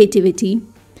and creativity,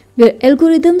 where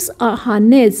algorithms are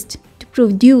harnessed to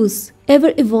produce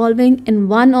ever-evolving and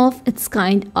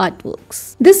one-of-its-kind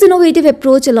artworks. This innovative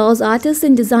approach allows artists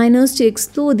and designers to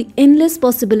explore the endless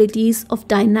possibilities of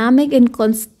dynamic and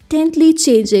constantly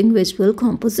changing visual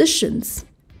compositions.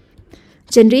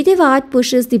 Generative art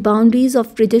pushes the boundaries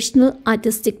of traditional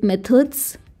artistic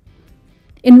methods,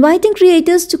 inviting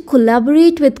creators to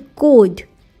collaborate with code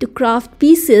to craft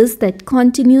pieces that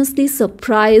continuously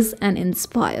surprise and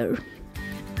inspire.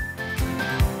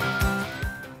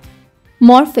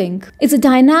 Morphing is a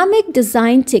dynamic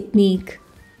design technique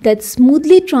that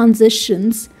smoothly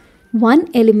transitions one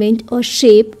element or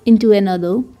shape into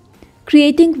another,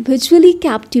 creating visually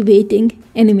captivating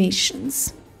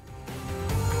animations.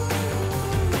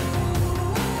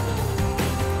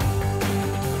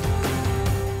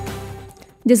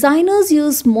 Designers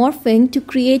use morphing to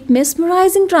create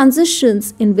mesmerizing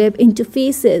transitions in web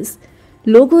interfaces,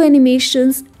 logo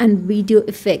animations, and video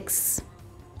effects.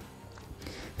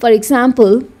 For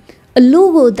example, a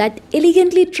logo that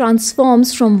elegantly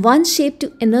transforms from one shape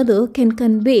to another can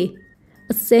convey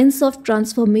a sense of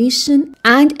transformation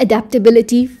and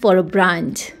adaptability for a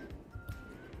brand.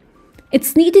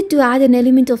 It's needed to add an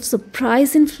element of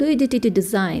surprise and fluidity to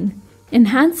design,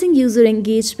 enhancing user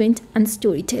engagement and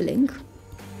storytelling.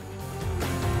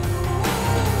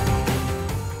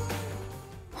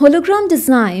 Hologram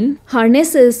design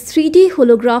harnesses 3D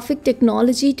holographic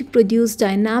technology to produce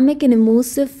dynamic and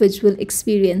immersive visual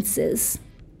experiences.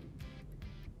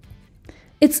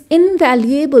 It's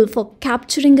invaluable for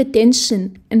capturing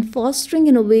attention and fostering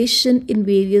innovation in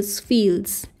various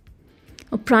fields.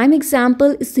 A prime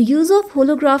example is the use of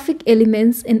holographic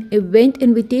elements in event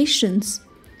invitations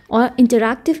or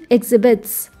interactive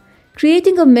exhibits,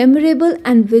 creating a memorable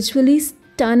and visually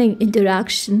stunning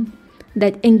interaction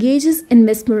that engages and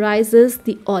mesmerizes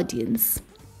the audience.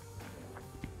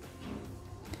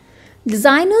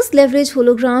 Designers leverage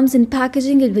holograms in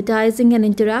packaging, advertising, and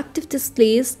interactive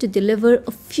displays to deliver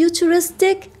a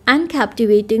futuristic and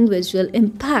captivating visual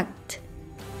impact.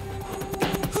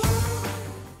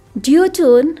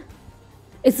 Duotone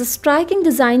is a striking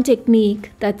design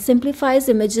technique that simplifies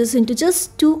images into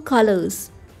just two colors,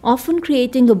 often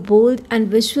creating a bold and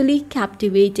visually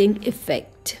captivating effect.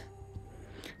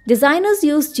 Designers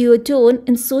use duotone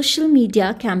in social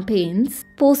media campaigns,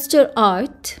 poster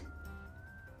art,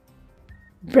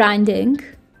 branding,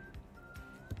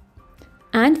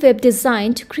 and web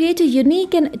design to create a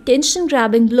unique and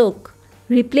attention-grabbing look,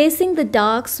 replacing the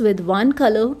darks with one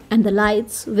color and the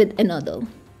lights with another.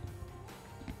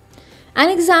 An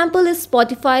example is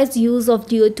Spotify's use of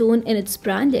duotone in its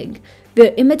branding,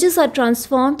 where images are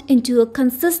transformed into a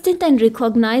consistent and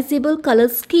recognizable color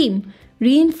scheme,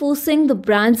 reinforcing the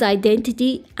brand's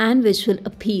identity and visual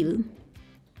appeal.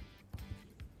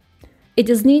 It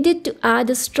is needed to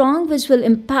add a strong visual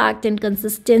impact and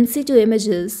consistency to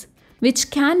images,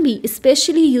 which can be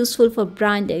especially useful for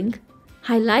branding,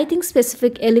 highlighting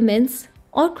specific elements,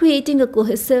 or creating a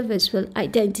cohesive visual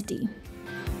identity.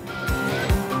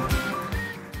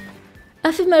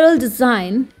 Ephemeral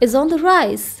design is on the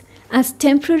rise as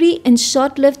temporary and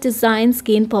short-lived designs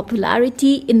gain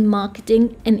popularity in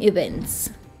marketing and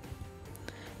events.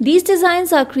 These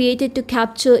designs are created to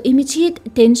capture immediate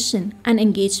attention and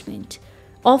engagement,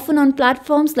 often on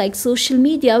platforms like social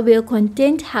media where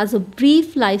content has a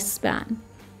brief lifespan.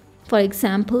 For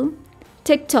example,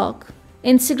 TikTok,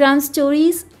 Instagram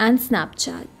Stories, and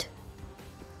Snapchat.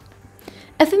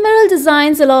 Ephemeral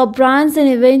designs allow brands and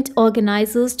event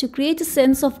organizers to create a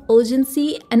sense of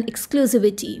urgency and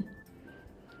exclusivity,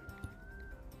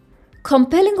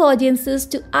 compelling audiences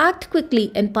to act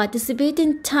quickly and participate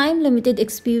in time-limited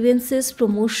experiences,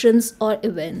 promotions, or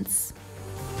events.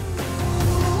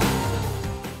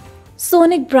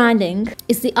 Sonic branding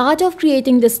is the art of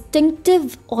creating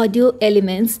distinctive audio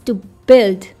elements to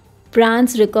build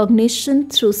brand's recognition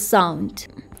through sound.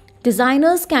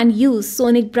 Designers can use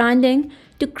sonic branding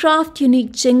to craft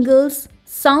unique jingles,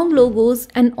 sound logos,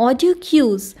 and audio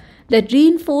cues that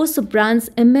reinforce a brand's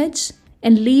image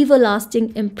and leave a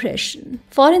lasting impression.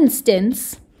 For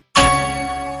instance,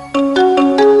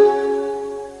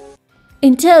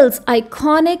 Intel's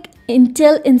iconic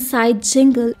Intel Inside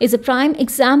jingle is a prime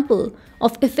example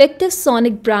of effective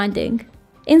sonic branding,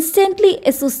 instantly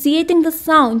associating the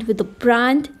sound with the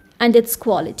brand and its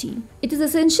quality. It is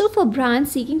essential for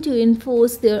brands seeking to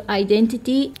enforce their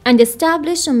identity and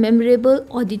establish a memorable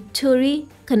auditory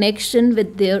connection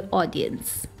with their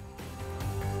audience.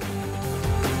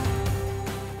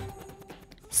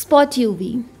 Spot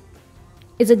UV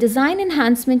is a design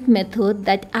enhancement method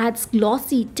that adds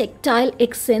glossy tactile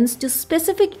accents to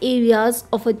specific areas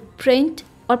of a print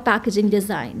or packaging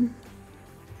design.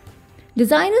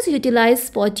 Designers utilize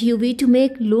Spot UV to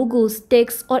make logos,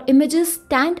 text, or images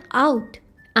stand out,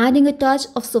 adding a touch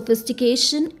of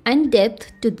sophistication and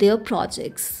depth to their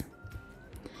projects.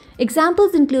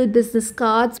 Examples include business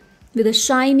cards with a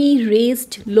shiny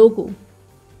raised logo,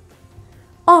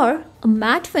 or a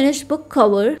matte finish book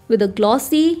cover with a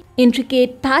glossy,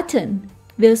 intricate pattern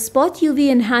where Spot UV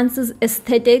enhances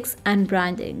aesthetics and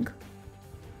branding.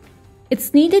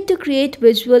 It's needed to create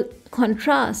visual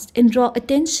contrast and draw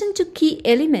attention to key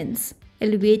elements,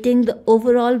 elevating the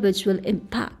overall visual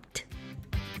impact.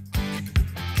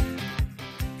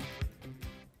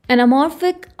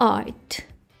 Anamorphic art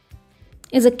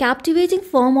is a captivating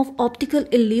form of optical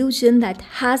illusion that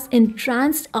has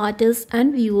entranced artists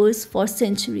and viewers for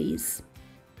centuries.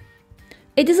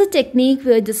 It is a technique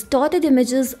where distorted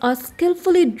images are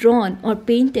skillfully drawn or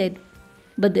painted,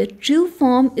 but their true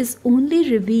form is only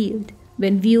revealed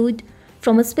when viewed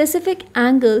from a specific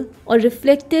angle or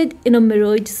reflected in a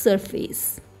mirrored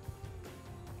surface.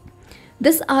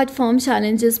 This art form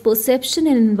challenges perception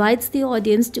and invites the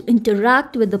audience to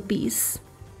interact with the piece,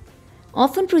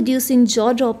 often producing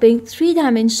jaw-dropping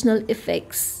three-dimensional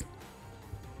effects.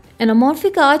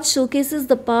 Anamorphic art showcases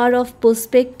the power of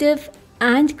perspective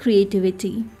and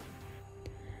creativity,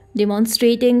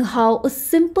 demonstrating how a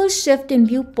simple shift in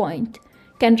viewpoint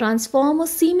can transform a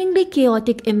seemingly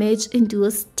chaotic image into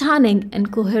a stunning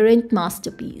and coherent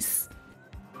masterpiece.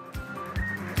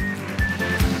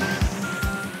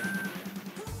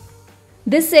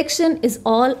 This section is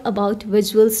all about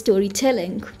visual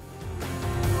storytelling.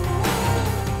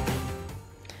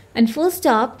 And first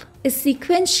up is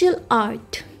sequential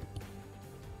art.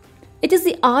 It is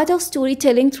the art of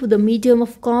storytelling through the medium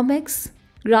of comics,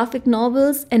 graphic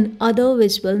novels, and other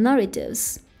visual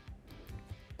narratives.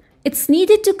 It's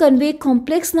needed to convey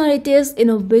complex narratives in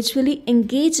a visually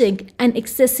engaging and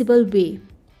accessible way.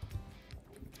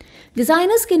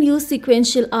 Designers can use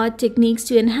sequential art techniques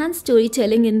to enhance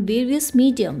storytelling in various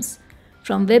mediums,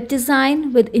 from web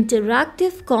design with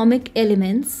interactive comic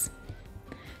elements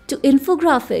to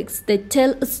infographics that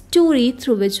tell a story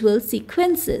through visual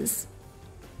sequences.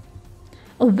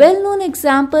 A well-known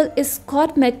example is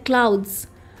Scott McCloud's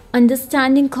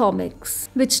Understanding Comics,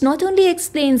 which not only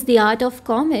explains the art of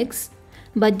comics,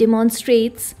 but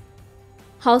demonstrates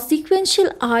how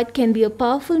sequential art can be a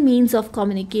powerful means of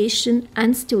communication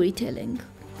and storytelling.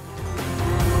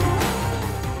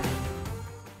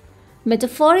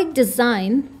 Metaphoric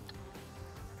design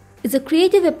is a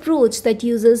creative approach that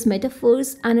uses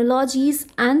metaphors, analogies,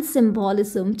 and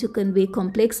symbolism to convey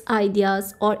complex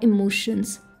ideas or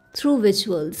emotions through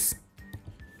visuals.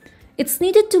 It's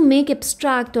needed to make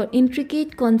abstract or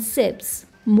intricate concepts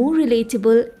more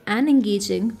relatable and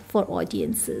engaging for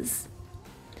audiences.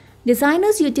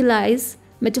 Designers utilize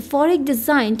metaphoric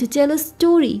design to tell a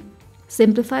story,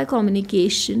 simplify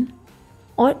communication,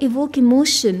 or evoke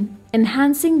emotion,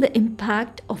 enhancing the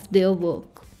impact of their work.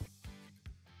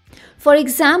 For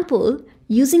example,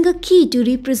 using a key to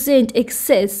represent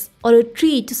excess or a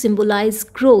tree to symbolize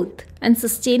growth and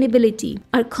sustainability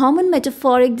are common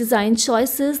metaphoric design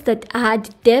choices that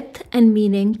add depth and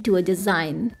meaning to a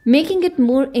design, making it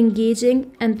more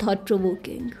engaging and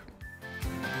thought-provoking.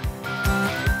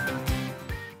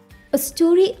 A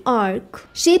story arc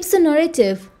shapes a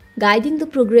narrative, guiding the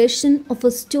progression of a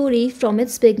story from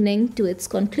its beginning to its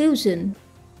conclusion.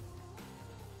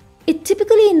 It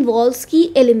typically involves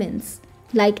key elements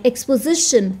like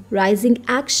exposition, rising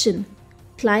action,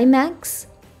 climax,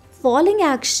 falling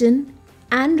action,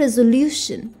 and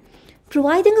resolution,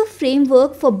 providing a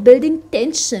framework for building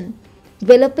tension,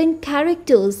 developing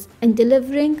characters, and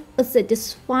delivering a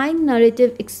satisfying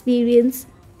narrative experience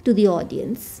to the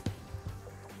audience.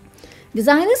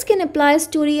 Designers can apply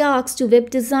story arcs to web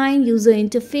design, user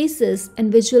interfaces, and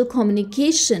visual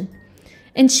communication,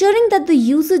 ensuring that the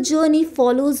user journey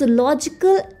follows a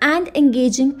logical and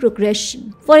engaging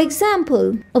progression. For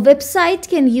example, a website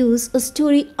can use a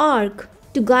story arc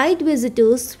to guide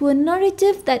visitors through a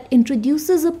narrative that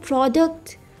introduces a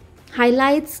product,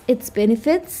 highlights its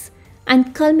benefits,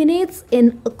 and culminates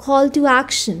in a call to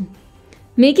action,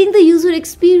 making the user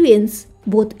experience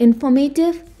both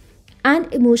informative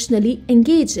and emotionally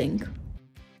engaging.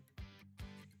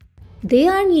 They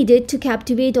are needed to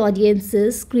captivate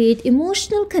audiences, create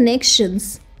emotional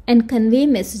connections, and convey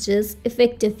messages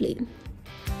effectively.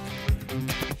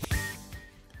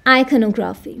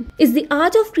 Iconography is the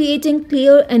art of creating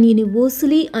clear and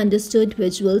universally understood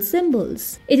visual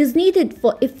symbols. It is needed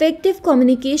for effective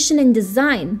communication and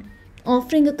design,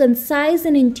 offering a concise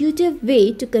and intuitive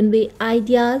way to convey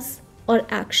ideas or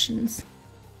actions.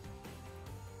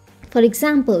 For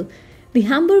example, the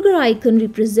hamburger icon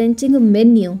representing a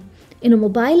menu in a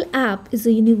mobile app is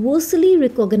a universally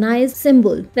recognized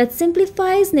symbol that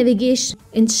simplifies navigation,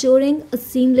 ensuring a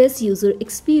seamless user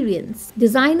experience.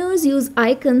 Designers use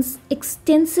icons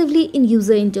extensively in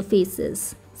user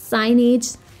interfaces,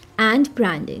 signage, and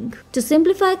branding to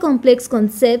simplify complex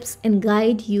concepts and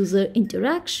guide user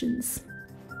interactions.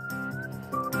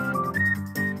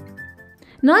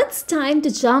 Now it's time to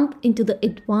jump into the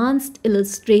advanced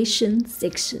illustration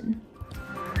section.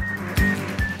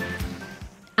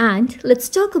 And let's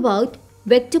talk about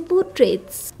vector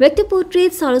portraits. Vector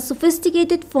portraits are a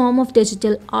sophisticated form of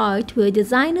digital art where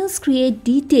designers create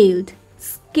detailed,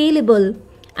 scalable,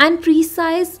 and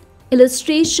precise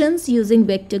illustrations using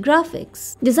vector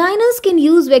graphics. Designers can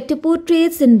use vector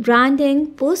portraits in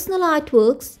branding, personal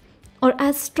artworks, or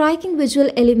as striking visual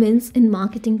elements in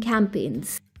marketing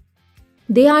campaigns.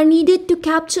 They are needed to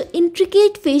capture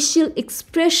intricate facial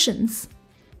expressions,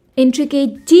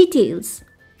 intricate details,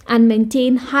 and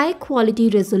maintain high quality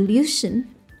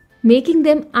resolution, making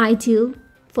them ideal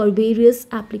for various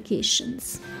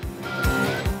applications.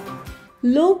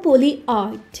 Low poly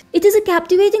art. It is a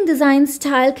captivating design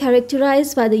style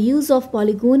characterized by the use of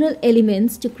polygonal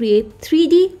elements to create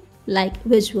 3D-like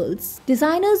visuals.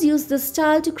 Designers use this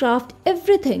style to craft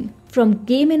everything from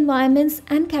game environments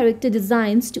and character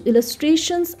designs to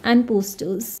illustrations and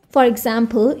posters. For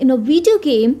example, in a video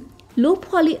game, low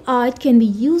poly art can be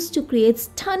used to create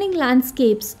stunning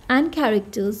landscapes and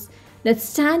characters that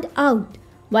stand out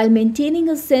while maintaining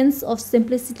a sense of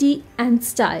simplicity and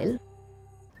style.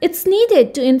 It's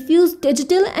needed to infuse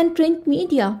digital and print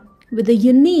media with a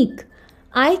unique,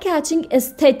 eye-catching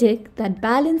aesthetic that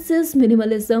balances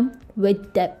minimalism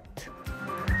with depth.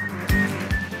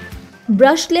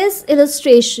 Brushless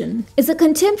illustration is a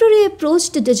contemporary approach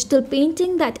to digital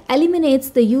painting that eliminates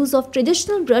the use of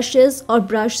traditional brushes or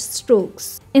brush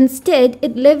strokes. Instead,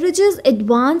 it leverages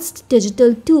advanced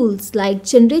digital tools like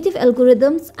generative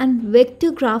algorithms and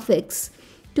vector graphics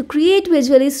to create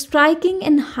visually striking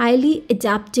and highly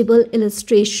adaptable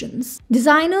illustrations.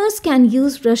 Designers can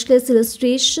use brushless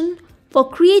illustration for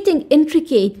creating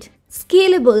intricate,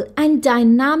 scalable, and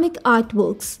dynamic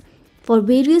artworks for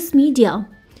various media,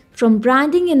 from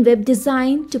branding and web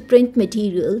design to print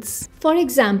materials. For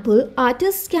example,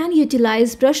 artists can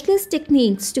utilize brushless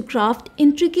techniques to craft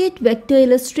intricate vector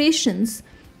illustrations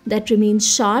that remain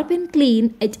sharp and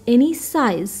clean at any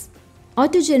size, or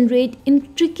to generate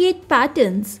intricate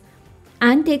patterns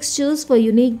and textures for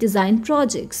unique design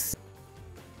projects.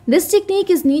 This technique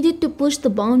is needed to push the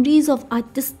boundaries of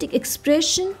artistic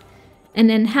expression and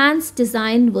enhance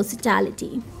design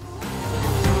versatility.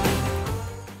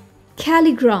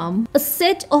 Calligram, a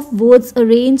set of words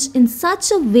arranged in such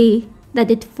a way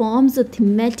that it forms a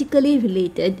thematically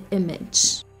related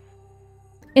image.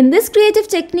 In this creative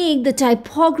technique, the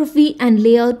typography and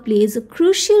layout plays a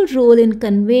crucial role in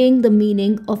conveying the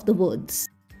meaning of the words.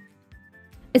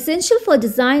 Essential for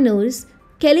designers,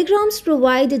 calligrams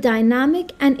provide a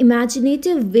dynamic and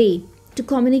imaginative way to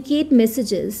communicate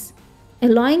messages,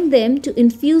 allowing them to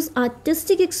infuse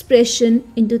artistic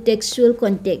expression into textual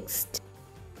context.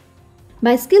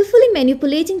 By skillfully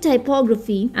manipulating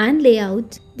typography and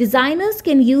layout, designers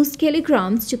can use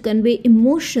calligrams to convey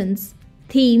emotions,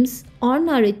 themes, or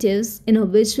narratives in a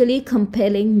visually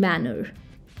compelling manner.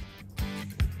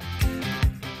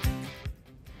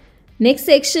 Next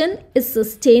section is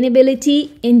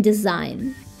sustainability in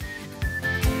design.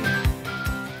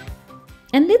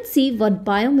 And let's see what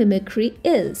biomimicry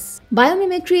is.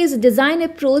 Biomimicry is a design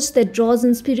approach that draws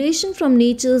inspiration from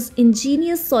nature's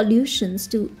ingenious solutions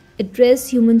to address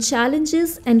human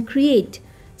challenges and create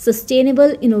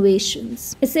sustainable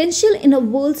innovations. Essential in a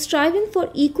world striving for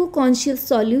eco-conscious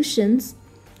solutions,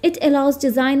 It allows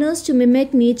designers to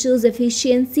mimic nature's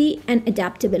efficiency and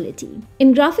adaptability.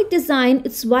 In graphic design,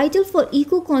 it's vital for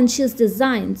eco-conscious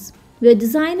designs, where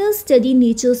designers study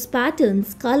nature's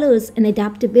patterns, colors, and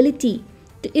adaptability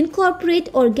to incorporate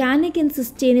organic and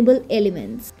sustainable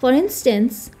elements. For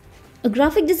instance, a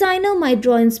graphic designer might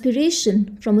draw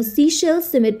inspiration from a seashell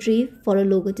symmetry for a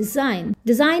logo design.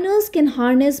 Designers can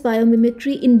harness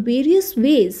biomimicry in various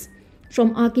ways,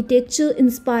 from architecture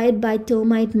inspired by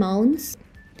termite mounds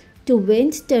to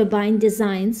wind turbine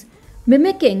designs,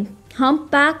 mimicking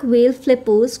humpback whale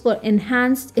flippers for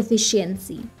enhanced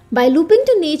efficiency. By looping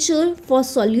to nature for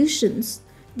solutions,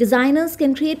 designers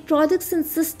can create products and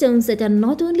systems that are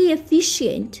not only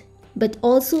efficient but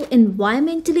also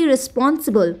environmentally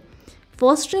responsible,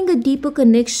 fostering a deeper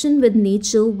connection with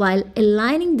nature while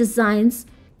aligning designs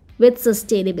with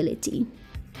sustainability.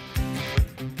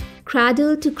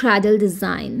 Cradle to cradle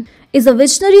design is a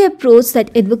visionary approach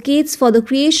that advocates for the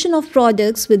creation of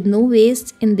products with no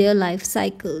waste in their life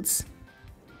cycles.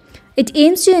 It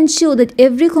aims to ensure that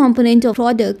every component of a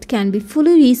product can be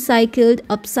fully recycled,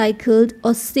 upcycled,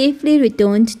 or safely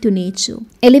returned to nature,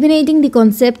 eliminating the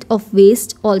concept of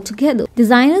waste altogether.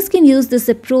 Designers can use this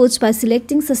approach by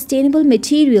selecting sustainable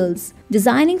materials,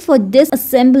 designing for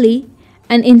disassembly,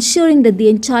 and ensuring that the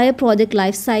entire product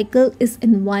life cycle is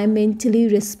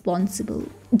environmentally responsible.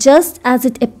 Just as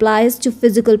it applies to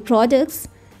physical products,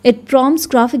 it prompts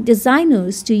graphic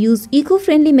designers to use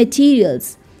eco-friendly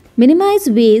materials, minimize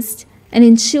waste, and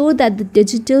ensure that the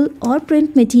digital or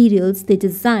print materials they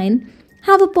design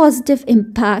have a positive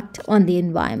impact on the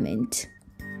environment.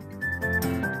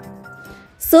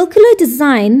 Circular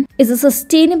design is a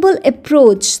sustainable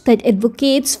approach that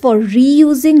advocates for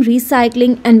reusing,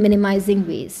 recycling, and minimizing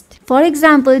waste. For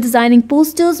example, designing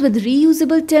posters with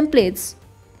reusable templates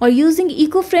or using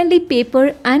eco-friendly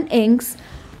paper and inks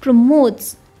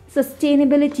promotes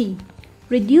sustainability,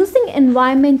 reducing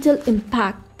environmental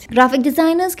impact. Graphic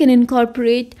designers can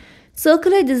incorporate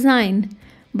circular design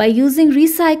by using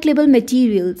recyclable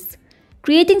materials,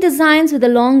 creating designs with a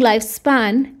long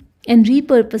lifespan, and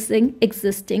repurposing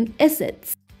existing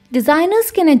assets.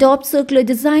 Designers can adopt circular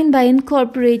design by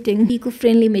incorporating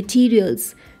eco-friendly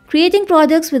materials, creating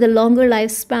products with a longer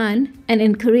lifespan, and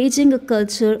encouraging a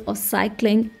culture of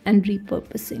cycling and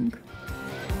repurposing.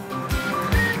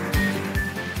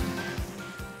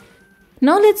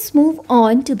 Now let's move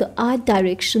on to the art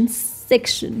direction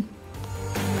section.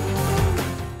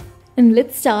 And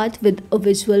let's start with a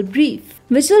visual brief.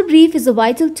 Visual brief is a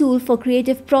vital tool for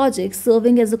creative projects,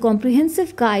 serving as a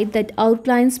comprehensive guide that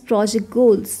outlines project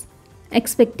goals,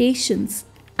 expectations,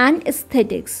 and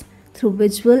aesthetics through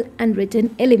visual and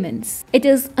written elements. It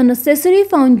is a necessary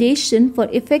foundation for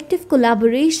effective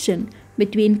collaboration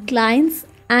between clients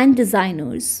and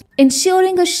designers,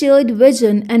 ensuring a shared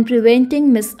vision and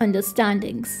preventing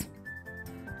misunderstandings.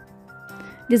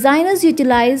 Designers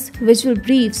utilize visual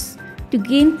briefs to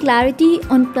gain clarity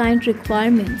on client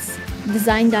requirements,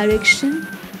 design direction,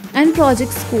 and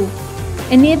project scope,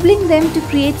 enabling them to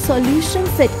create solutions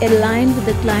that align with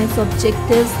the client's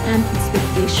objectives and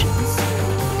expectations.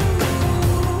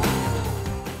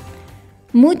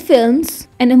 Mood films,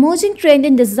 an emerging trend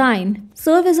in design,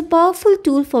 serve as a powerful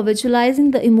tool for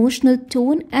visualizing the emotional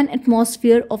tone and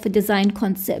atmosphere of a design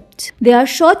concept. They are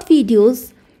short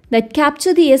videos that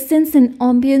capture the essence and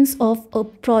ambience of a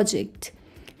project,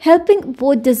 helping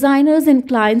both designers and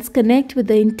clients connect with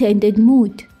the intended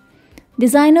mood.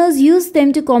 Designers use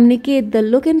them to communicate the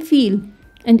look and feel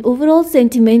and overall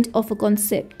sentiment of a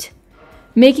concept,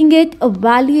 making it a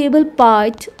valuable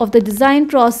part of the design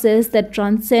process that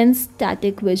transcends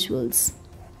static visuals.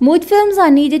 Mood films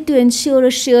are needed to ensure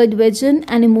a shared vision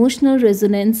and emotional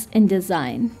resonance in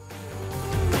design.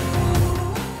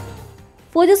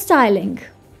 Photo styling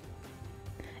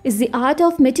is the art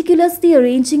of meticulously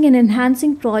arranging and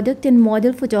enhancing product and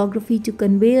model photography to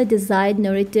convey a desired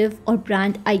narrative or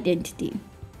brand identity.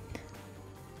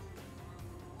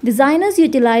 Designers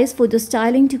utilize photo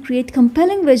styling to create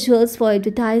compelling visuals for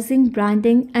advertising,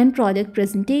 branding, and product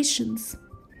presentations,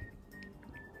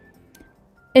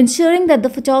 ensuring that the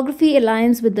photography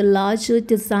aligns with the larger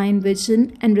design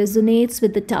vision and resonates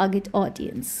with the target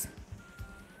audience.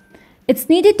 It's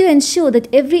needed to ensure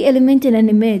that every element in an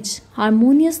image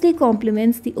harmoniously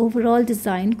complements the overall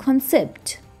design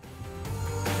concept.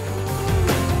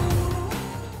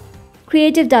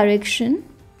 Creative direction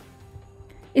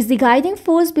is the guiding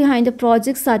force behind a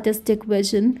project's artistic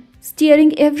vision,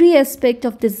 steering every aspect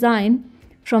of design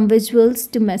from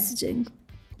visuals to messaging.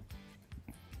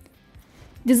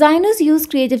 Designers use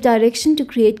creative direction to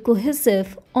create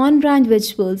cohesive, on-brand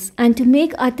visuals and to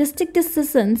make artistic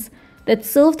decisions that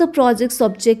serve the project's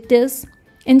objectives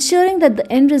ensuring that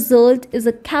the end result is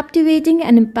a captivating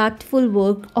and impactful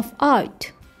work of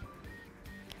art.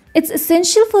 It's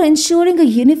essential for ensuring a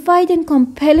unified and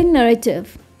compelling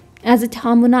narrative as it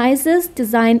harmonizes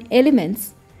design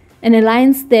elements and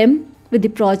aligns them with the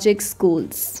project's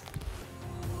goals.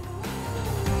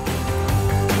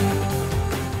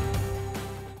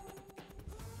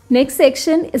 Next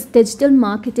section is digital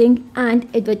marketing and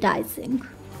advertising.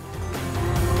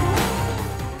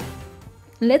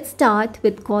 Let's start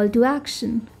with call to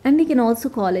action, and we can also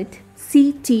call it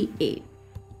CTA.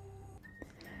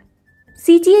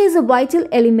 CTA is a vital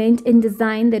element in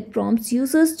design that prompts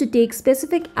users to take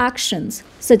specific actions,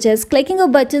 such as clicking a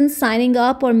button, signing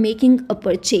up, or making a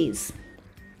purchase.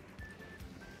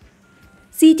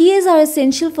 CTAs are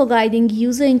essential for guiding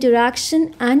user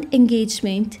interaction and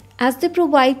engagement, as they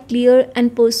provide clear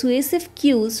and persuasive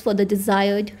cues for the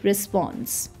desired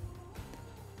response.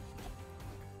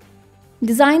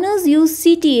 Designers use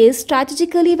CTAs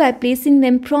strategically by placing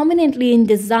them prominently in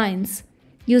designs,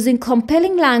 using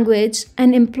compelling language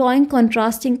and employing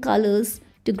contrasting colors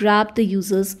to grab the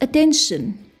user's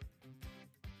attention.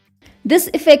 This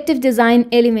effective design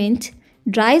element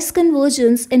drives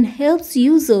conversions and helps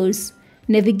users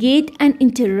navigate and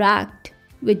interact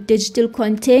with digital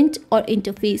content or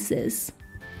interfaces.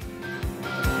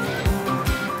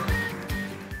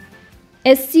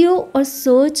 SEO, or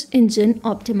search engine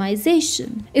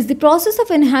optimization, is the process of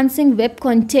enhancing web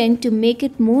content to make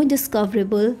it more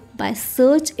discoverable by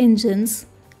search engines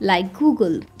like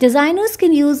Google. Designers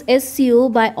can use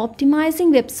SEO by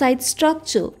optimizing website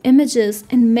structure, images,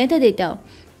 and metadata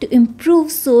to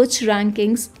improve search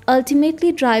rankings,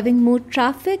 ultimately driving more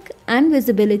traffic and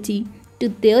visibility to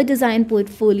their design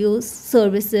portfolios,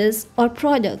 services, or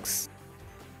products.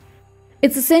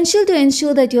 It's essential to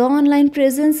ensure that your online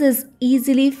presence is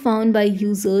easily found by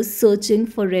users searching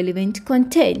for relevant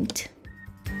content.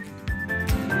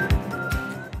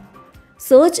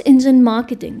 Search engine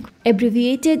marketing,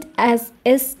 abbreviated as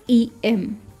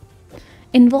SEM,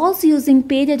 involves using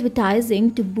paid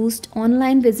advertising to boost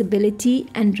online visibility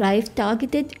and drive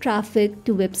targeted traffic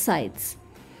to websites.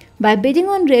 By bidding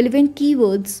on relevant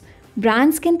keywords,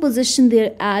 brands can position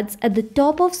their ads at the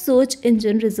top of search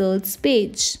engine results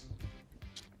page.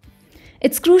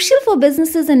 It's crucial for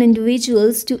businesses and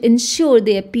individuals to ensure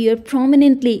they appear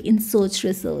prominently in search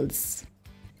results.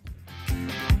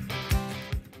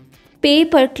 Pay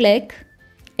per click,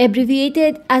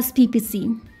 abbreviated as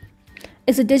PPC,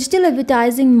 is a digital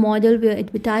advertising model where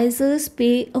advertisers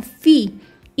pay a fee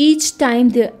each time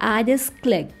their ad is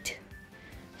clicked.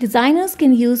 Designers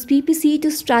can use PPC to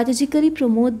strategically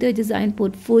promote their design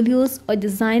portfolios or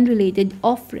design-related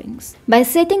offerings. By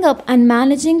setting up and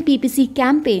managing PPC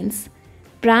campaigns,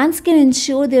 brands can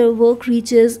ensure their work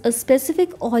reaches a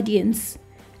specific audience,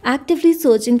 actively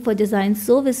searching for design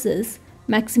services,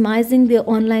 maximizing their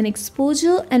online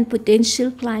exposure and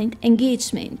potential client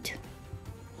engagement.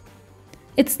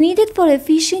 It's needed for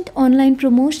efficient online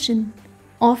promotion,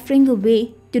 offering a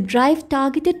way to drive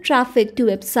targeted traffic to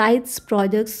websites,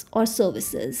 products, or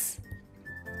services.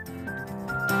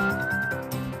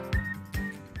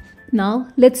 Now,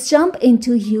 let's jump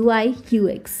into UI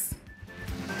UX.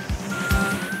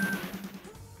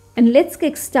 And let's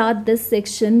kickstart this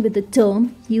section with the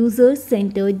term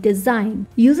user-centered design.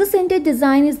 User-centered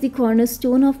design is the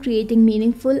cornerstone of creating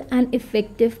meaningful and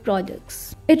effective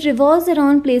products. It revolves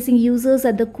around placing users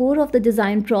at the core of the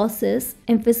design process,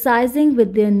 emphasizing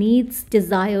with their needs,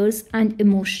 desires, and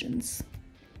emotions.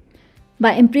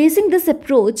 By embracing this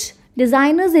approach,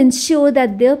 designers ensure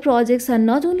that their projects are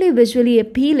not only visually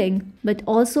appealing, but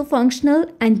also functional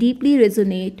and deeply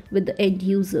resonate with the end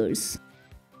users,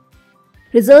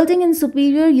 resulting in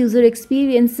superior user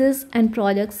experiences and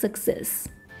product success.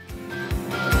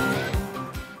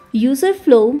 User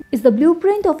flow is the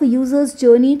blueprint of a user's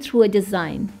journey through a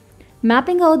design,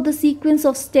 mapping out the sequence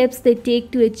of steps they take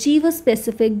to achieve a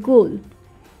specific goal.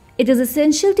 It is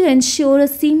essential to ensure a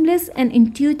seamless and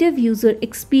intuitive user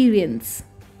experience.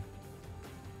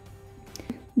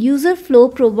 User flow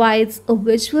provides a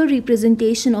visual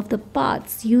representation of the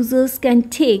paths users can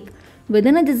take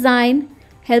within a design,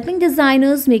 helping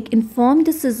designers make informed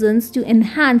decisions to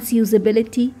enhance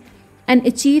usability and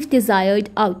achieve desired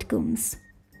outcomes.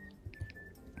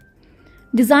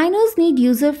 Designers need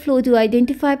user flow to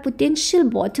identify potential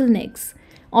bottlenecks,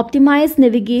 optimize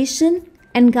navigation,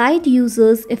 and guide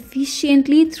users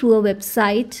efficiently through a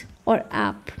website or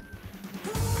app.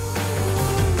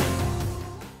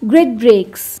 Grid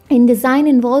breaks in design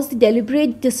involves the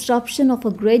deliberate disruption of a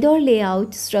grid or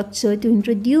layout structure to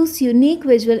introduce unique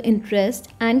visual interest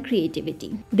and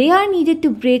creativity. They are needed to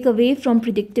break away from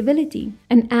predictability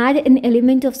and add an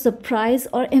element of surprise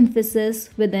or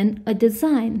emphasis within a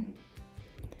design.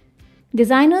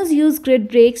 Designers use grid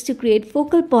breaks to create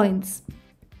focal points,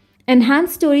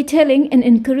 enhance storytelling, and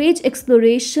encourage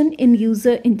exploration in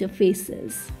user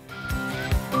interfaces.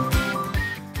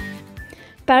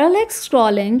 Parallax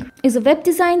scrolling is a web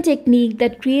design technique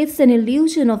that creates an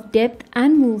illusion of depth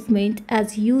and movement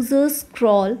as users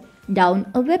scroll down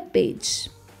a web page.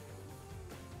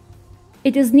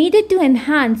 It is needed to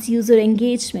enhance user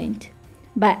engagement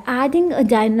by adding a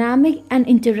dynamic and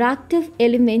interactive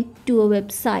element to a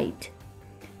website,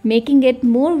 making it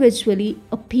more visually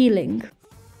appealing.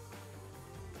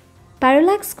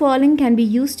 Parallax scrolling can be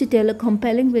used to tell a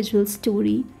compelling visual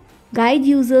story, guide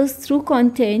users through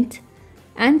content,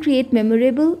 and create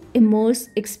memorable, immersive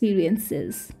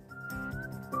experiences.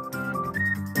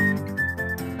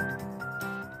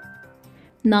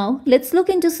 Now, let's look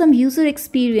into some user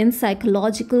experience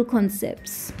psychological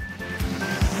concepts.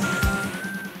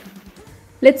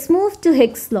 Let's move to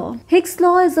Hicks' Law. Hicks'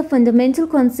 Law is a fundamental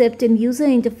concept in user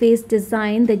interface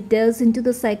design that delves into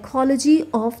the psychology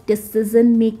of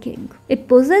decision making. It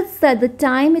posits that the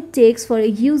time it takes for a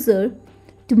user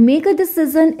to make a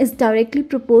decision is directly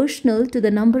proportional to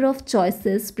the number of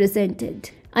choices presented.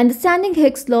 Understanding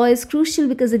Hicks' Law is crucial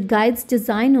because it guides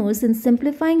designers in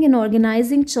simplifying and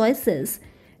organizing choices,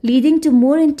 leading to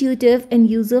more intuitive and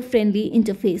user-friendly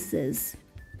interfaces.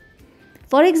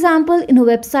 For example, in a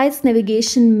website's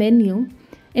navigation menu,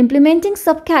 implementing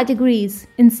subcategories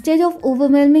instead of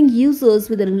overwhelming users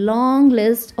with a long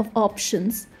list of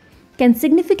options can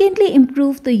significantly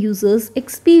improve the user's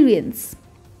experience,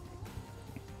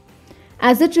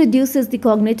 as it reduces the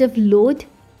cognitive load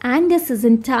and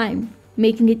decision time,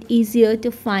 making it easier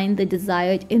to find the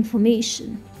desired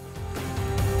information.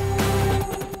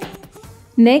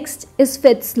 Next is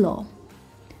Fitts' Law.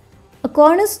 A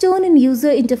cornerstone in user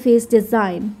interface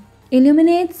design,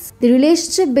 illuminates the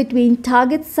relationship between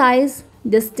target size,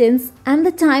 distance, and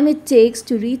the time it takes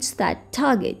to reach that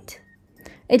target.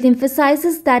 It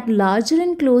emphasizes that larger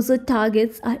and closer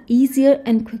targets are easier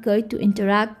and quicker to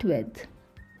interact with.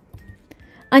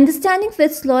 Understanding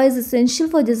Fitts' Law is essential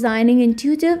for designing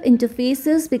intuitive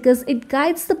interfaces because it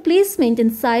guides the placement and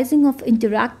sizing of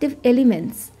interactive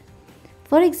elements.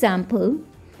 For example,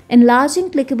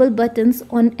 enlarging clickable buttons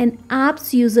on an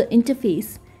app's user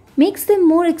interface makes them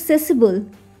more accessible,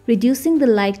 reducing the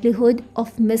likelihood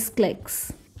of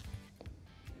misclicks,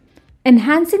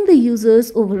 enhancing the user's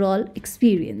overall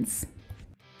experience.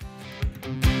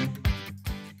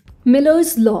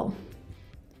 Miller's Law.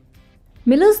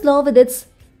 Miller's Law, with its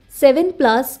 7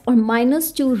 plus or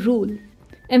minus 2 rule,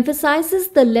 emphasizes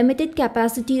the limited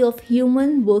capacity of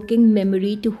human working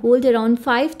memory to hold around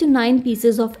 5 to 9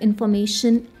 pieces of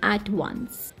information at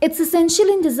once. It's essential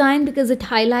in design because it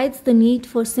highlights the need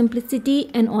for simplicity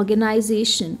and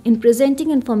organization in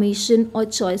presenting information or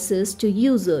choices to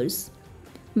users.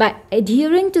 By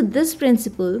adhering to this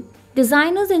principle,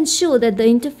 designers ensure that the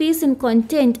interface and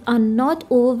content are not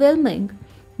overwhelming,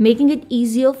 making it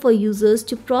easier for users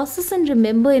to process and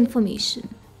remember information.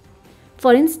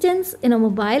 For instance, in a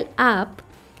mobile app,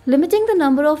 limiting the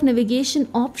number of navigation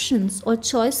options or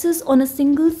choices on a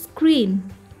single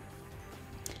screen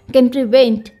can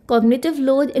prevent cognitive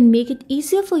load and make it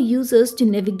easier for users to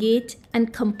navigate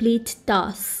and complete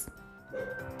tasks.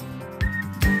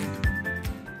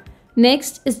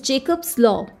 Next is Jacobs'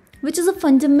 Law, which is a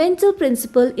fundamental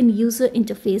principle in user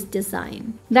interface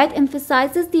design that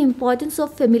emphasizes the importance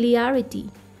of familiarity.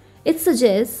 It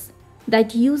suggests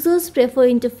that users prefer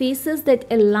interfaces that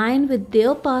align with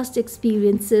their past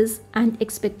experiences and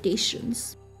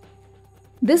expectations.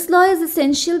 This law is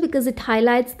essential because it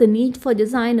highlights the need for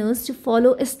designers to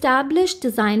follow established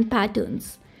design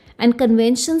patterns and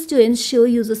conventions to ensure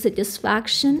user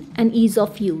satisfaction and ease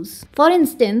of use. For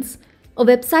instance, a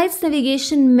website's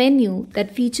navigation menu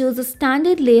that features a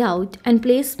standard layout and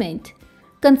placement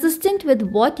consistent with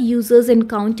what users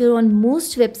encounter on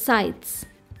most websites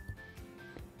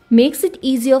makes it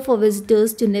easier for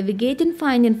visitors to navigate and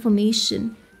find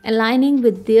information, aligning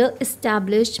with their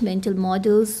established mental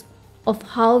models of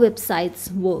how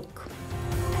websites work.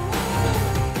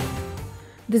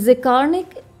 The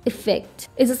Zeigarnik effect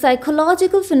is a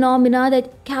psychological phenomenon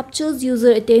that captures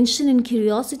user attention and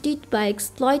curiosity by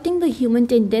exploiting the human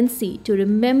tendency to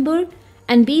remember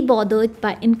and be bothered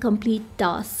by incomplete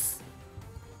tasks.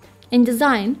 In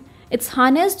design, it's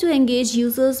harnessed to engage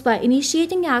users by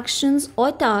initiating actions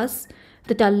or tasks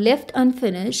that are left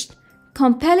unfinished,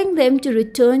 compelling them to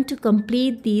return to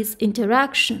complete these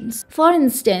interactions. For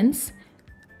instance,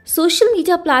 social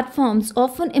media platforms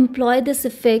often employ this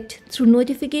effect through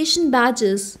notification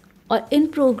badges or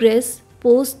in-progress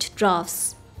post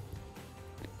drafts,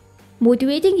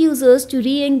 motivating users to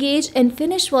re-engage and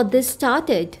finish what they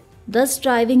started, thus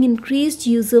driving increased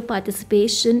user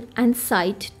participation and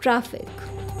site traffic.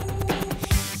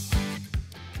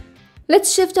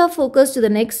 Let's shift our focus to the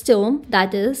next term,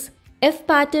 that is F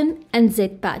pattern and Z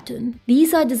pattern.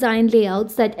 These are design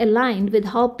layouts that align with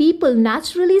how people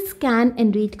naturally scan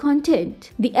and read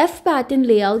content. The F pattern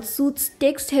layout suits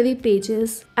text-heavy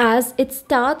pages as it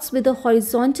starts with a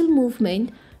horizontal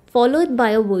movement followed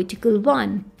by a vertical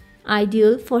one,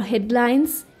 ideal for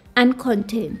headlines and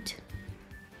content.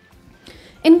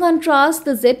 In contrast,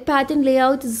 the Z pattern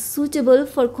layout is suitable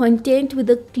for content with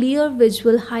a clear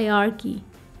visual hierarchy,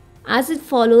 as it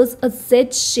follows a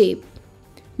Z shape,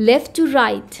 left to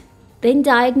right, then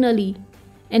diagonally,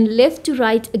 and left to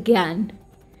right again.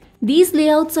 These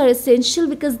layouts are essential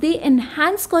because they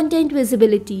enhance content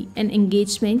visibility and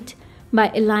engagement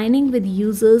by aligning with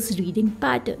users' reading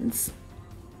patterns.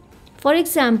 For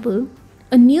example,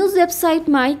 a news website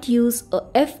might use a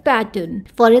F pattern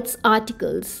for its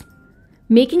articles,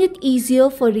 making it easier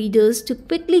for readers to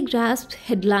quickly grasp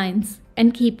headlines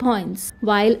and key points,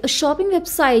 while a shopping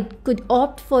website could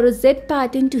opt for a Z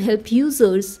pattern to help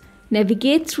users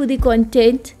navigate through the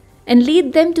content and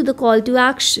lead them to the call to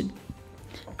action,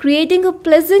 creating a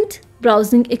pleasant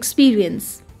browsing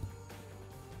experience.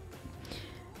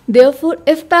 Therefore,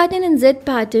 F pattern and Z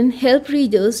pattern help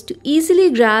readers to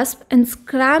easily grasp and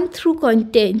scan through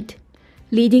content,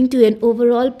 leading to an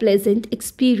overall pleasant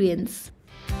experience.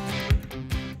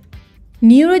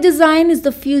 Neurodesign is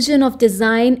the fusion of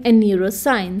design and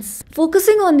neuroscience,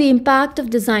 focusing on the impact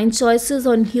of design choices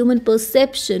on human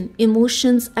perception,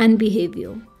 emotions, and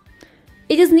behavior.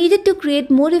 It is needed to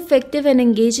create more effective and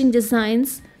engaging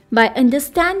designs by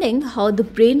understanding how the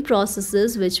brain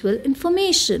processes visual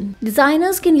information.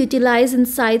 Designers can utilize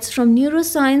insights from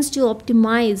neuroscience to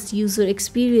optimize user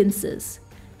experiences,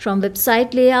 from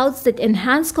website layouts that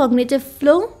enhance cognitive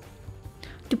flow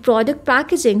to product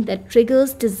packaging that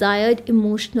triggers desired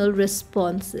emotional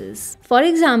responses. For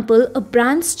example, a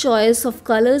brand's choice of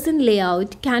colors and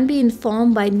layout can be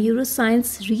informed by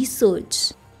neuroscience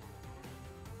research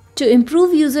to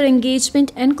improve user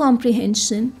engagement and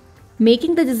comprehension,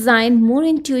 making the design more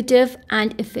intuitive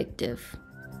and effective.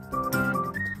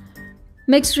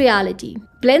 Mixed reality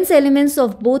blends elements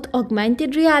of both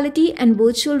augmented reality and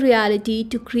virtual reality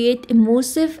to create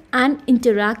immersive and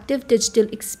interactive digital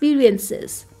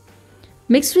experiences.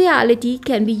 Mixed reality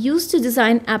can be used to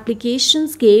design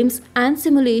applications, games, and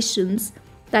simulations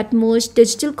that merge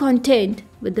digital content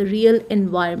with the real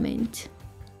environment.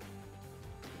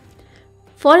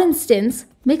 For instance,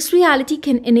 mixed reality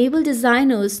can enable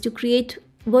designers to create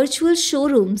virtual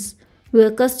showrooms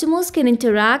where customers can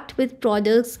interact with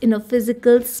products in a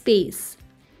physical space,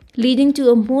 leading to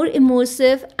a more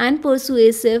immersive and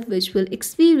persuasive visual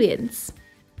experience.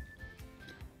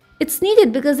 It's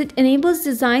needed because it enables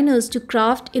designers to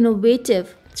craft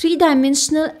innovative,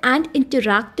 three-dimensional and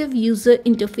interactive user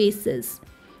interfaces,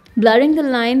 blurring the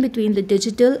line between the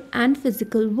digital and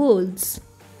physical worlds.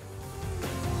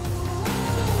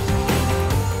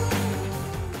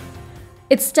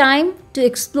 It's time to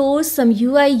explore some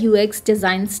UI/UX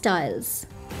design styles.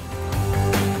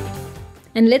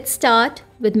 And let's start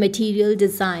with material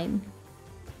design.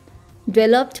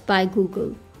 Developed by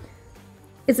Google.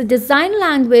 It's a design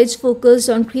language focused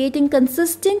on creating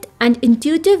consistent and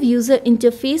intuitive user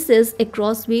interfaces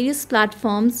across various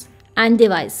platforms and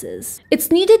devices. It's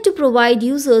needed to provide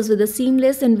users with a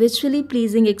seamless and visually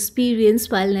pleasing experience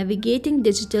while navigating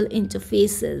digital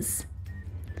interfaces.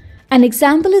 An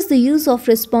example is the use of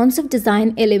responsive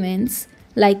design elements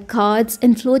like cards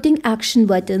and floating action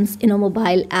buttons in a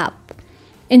mobile app,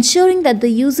 ensuring that the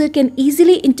user can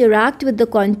easily interact with the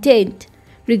content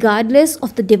regardless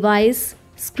of the device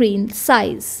screen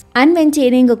size, and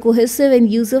maintaining a cohesive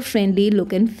and user-friendly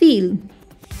look and feel.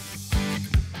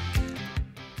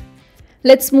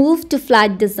 Let's move to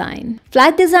flat design.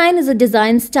 Flat design is a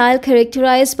design style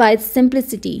characterized by its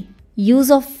simplicity,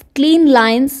 use of clean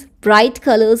lines, bright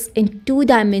colors, and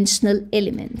two-dimensional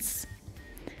elements.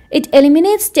 It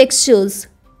eliminates textures,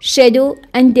 shadow,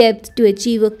 and depth to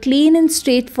achieve a clean and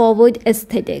straightforward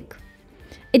aesthetic.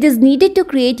 It is needed to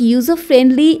create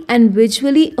user-friendly and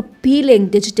visually appealing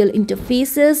digital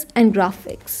interfaces and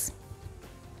graphics.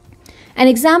 An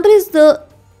example is the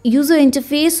user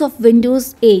interface of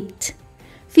Windows 8,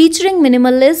 featuring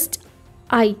minimalist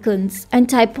icons and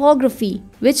typography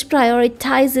which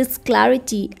prioritizes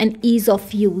clarity and ease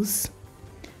of use.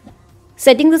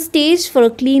 setting the stage for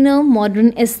a cleaner,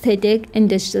 modern aesthetic in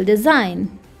digital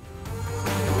design.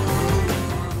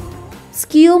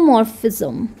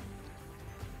 Skeuomorphism.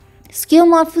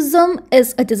 Skeuomorphism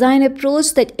is a design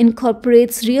approach that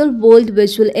incorporates real-world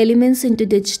visual elements into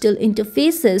digital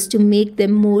interfaces to make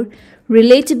them more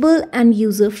relatable and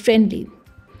user-friendly.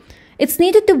 It's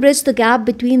needed to bridge the gap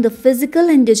between the physical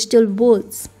and digital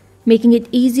worlds, making it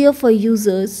easier for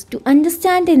users to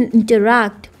understand and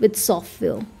interact with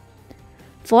software.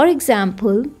 For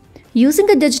example, using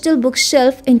a digital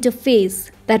bookshelf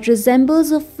interface that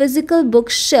resembles a physical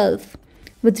bookshelf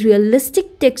with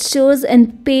realistic textures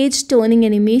and page-turning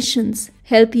animations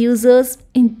help users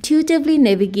intuitively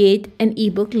navigate an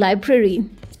ebook library,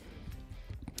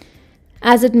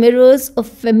 as it mirrors a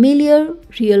familiar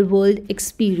real-world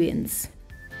experience.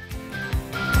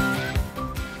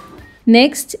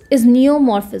 Next is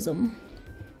neomorphism.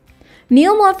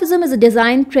 Neomorphism is a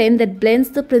design trend that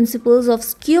blends the principles of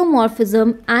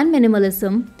skeuomorphism and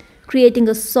minimalism, creating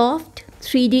a soft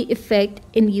 3D effect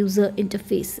in user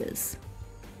interfaces.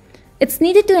 It's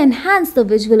needed to enhance the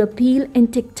visual appeal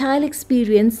and tactile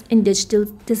experience in digital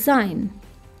design.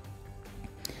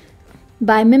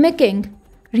 By mimicking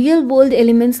real-world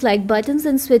elements like buttons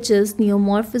and switches,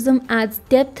 neomorphism adds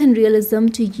depth and realism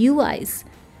to UIs,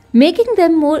 making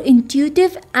them more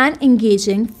intuitive and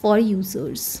engaging for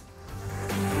users.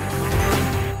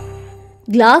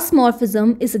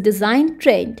 Glassmorphism is a design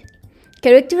trend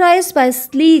characterized by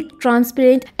sleek,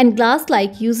 transparent, and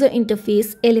glass-like user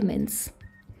interface elements.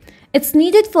 It's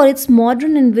needed for its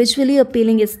modern and visually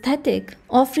appealing aesthetic,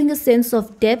 offering a sense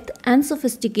of depth and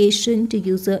sophistication to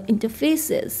user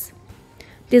interfaces.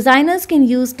 Designers can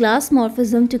use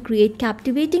glassmorphism to create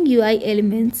captivating UI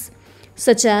elements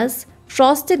such as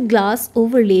frosted glass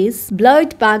overlays,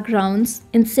 blurred backgrounds,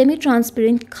 and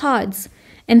semi-transparent cards,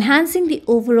 enhancing the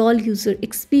overall user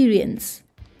experience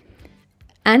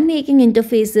and making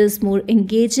interfaces more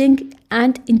engaging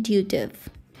and intuitive.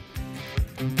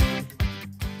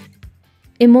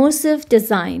 Immersive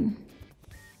design.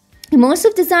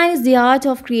 Immersive design is the art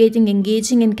of creating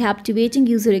engaging and captivating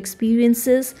user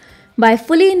experiences by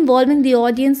fully involving the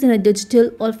audience in a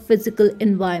digital or physical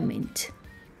environment.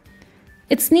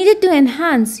 It's needed to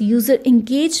enhance user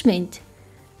engagement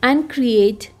and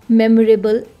create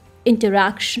memorable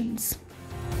interactions.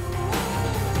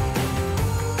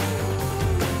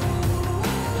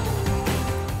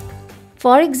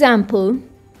 For example,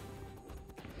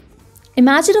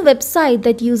 imagine a website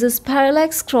that uses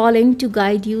parallax scrolling to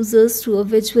guide users through a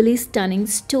visually stunning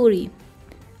story,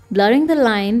 blurring the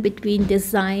line between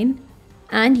design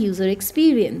and user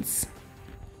experience.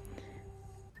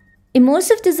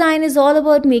 Immersive design is all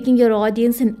about making your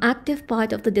audience an active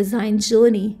part of the design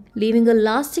journey, leaving a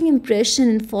lasting impression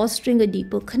and fostering a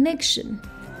deeper connection.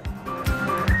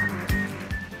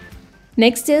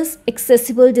 Next is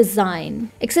accessible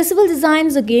design. Accessible design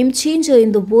is a game changer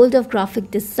in the world of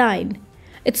graphic design.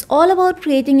 It's all about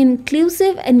creating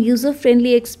inclusive and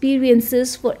user-friendly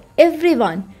experiences for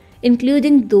everyone,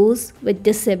 including those with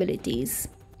disabilities.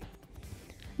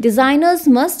 Designers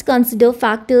must consider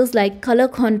factors like color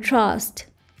contrast,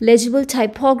 legible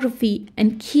typography,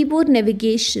 and keyboard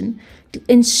navigation to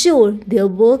ensure their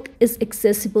work is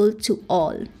accessible to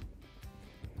all.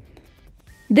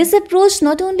 This approach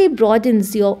not only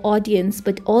broadens your audience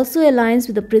but also aligns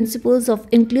with the principles of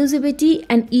inclusivity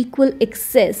and equal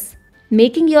access,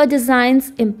 making your designs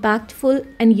impactful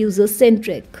and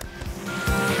user-centric.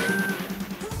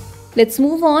 Let's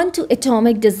move on to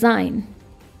atomic design.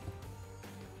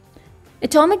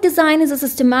 Atomic design is a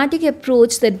systematic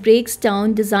approach that breaks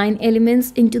down design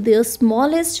elements into their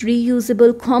smallest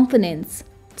reusable components,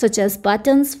 such as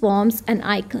buttons, forms, and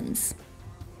icons.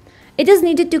 It is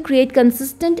needed to create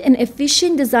consistent and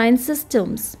efficient design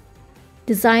systems.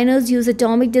 Designers use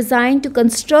atomic design to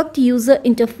construct user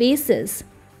interfaces.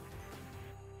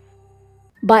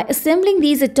 By assembling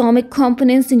these atomic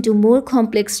components into more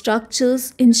complex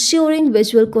structures, ensuring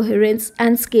visual coherence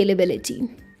and scalability.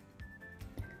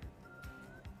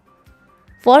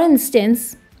 For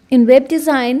instance, in web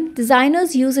design,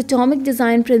 designers use atomic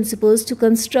design principles to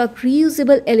construct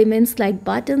reusable elements like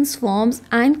buttons, forms,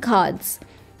 and cards,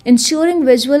 ensuring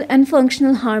visual and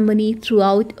functional harmony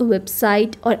throughout a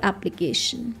website or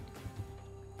application.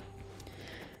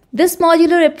 This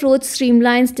modular approach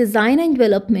streamlines design and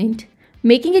development,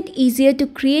 making it easier to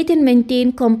create and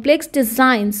maintain complex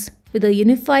designs with a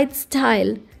unified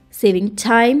style, saving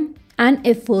time and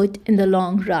effort in the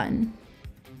long run.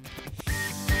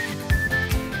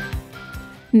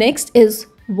 Next is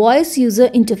Voice User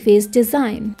Interface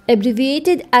Design,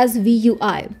 abbreviated as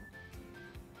VUI.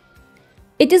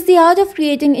 It is the art of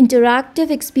creating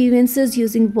interactive experiences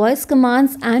using voice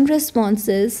commands and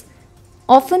responses,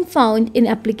 often found in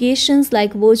applications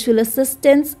like virtual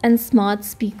assistants and smart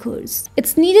speakers.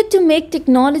 It's needed to make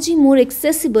technology more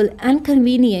accessible and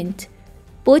convenient,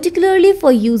 particularly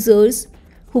for users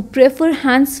who prefer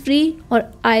hands-free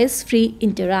or eyes-free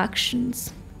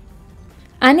interactions.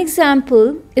 An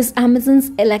example is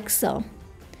Amazon's Alexa,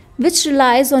 which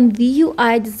relies on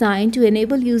VUI design to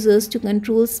enable users to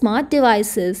control smart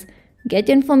devices, get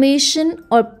information,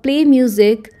 or play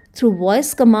music through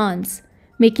voice commands,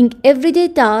 making everyday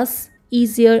tasks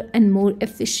easier and more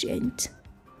efficient.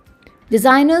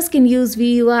 Designers can use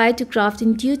VUI to craft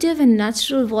intuitive and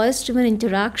natural voice-driven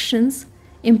interactions,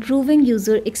 improving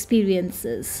user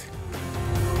experiences.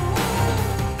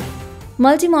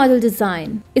 Multimodal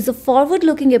design is a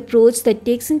forward-looking approach that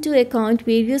takes into account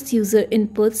various user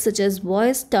inputs such as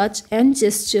voice, touch, and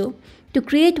gesture to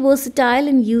create versatile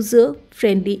and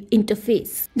user-friendly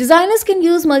interface. Designers can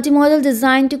use multimodal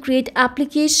design to create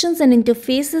applications and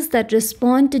interfaces that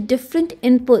respond to different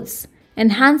inputs,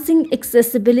 enhancing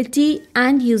accessibility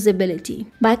and usability.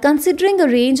 By considering a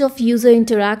range of user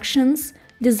interactions,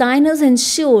 designers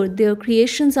ensure their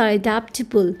creations are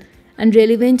adaptable and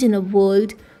relevant in a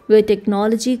world where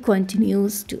technology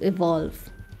continues to evolve.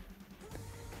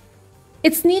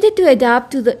 It's needed to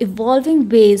adapt to the evolving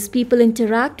ways people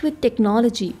interact with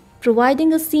technology,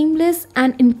 providing a seamless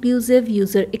and inclusive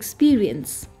user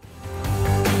experience.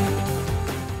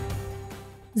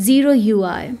 Zero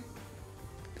UI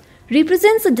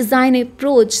represents a design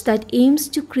approach that aims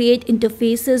to create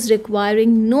interfaces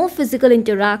requiring no physical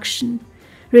interaction,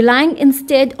 relying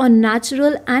instead on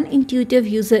natural and intuitive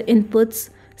user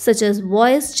inputs such as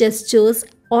voice, gestures,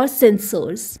 or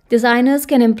sensors. Designers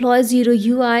can employ Zero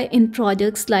UI in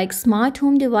products like smart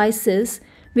home devices,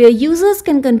 where users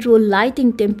can control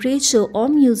lighting, temperature, or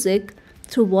music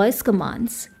through voice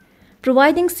commands,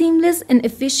 providing seamless and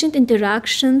efficient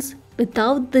interactions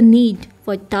without the need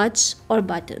for touch or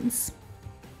buttons.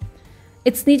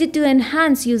 It's needed to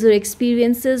enhance user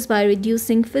experiences by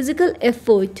reducing physical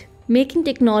effort, making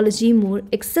technology more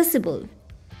accessible.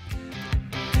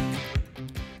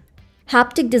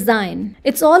 Haptic design.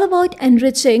 It's all about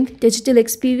enriching digital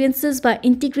experiences by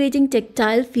integrating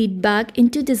tactile feedback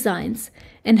into designs,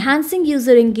 enhancing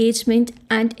user engagement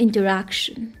and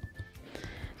interaction.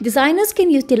 Designers can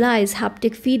utilize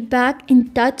haptic feedback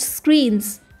in touch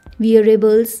screens,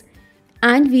 wearables,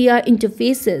 and VR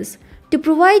interfaces to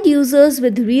provide users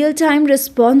with real-time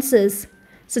responses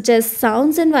such as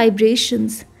sounds and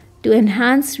vibrations to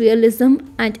enhance realism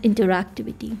and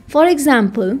interactivity. For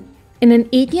example, in an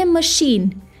ATM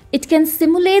machine, it can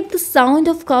simulate the sound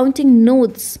of counting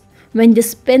notes when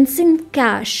dispensing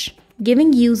cash,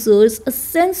 giving users a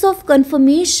sense of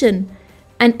confirmation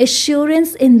and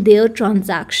assurance in their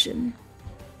transaction.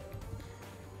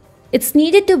 It's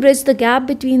needed to bridge the gap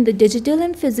between the digital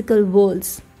and physical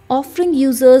worlds, offering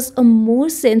users a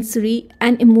more sensory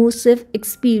and immersive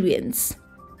experience.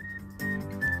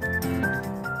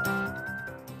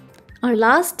 Our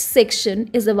last section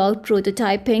is about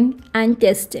prototyping and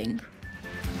testing.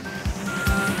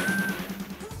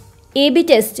 A/B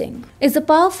testing is a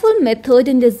powerful method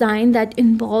in design that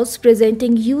involves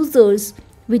presenting users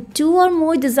with two or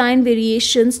more design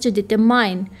variations to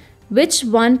determine which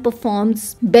one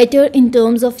performs better in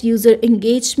terms of user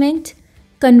engagement,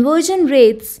 conversion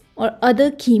rates, or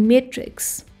other key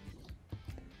metrics.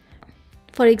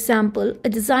 For example, a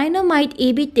designer might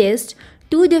A/B test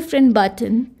two different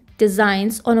button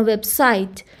designs on a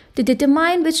website to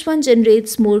determine which one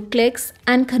generates more clicks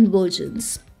and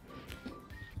conversions.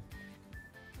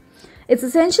 It's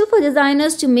essential for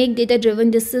designers to make data-driven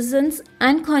decisions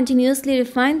and continuously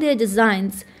refine their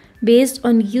designs based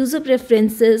on user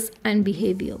preferences and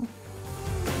behavior.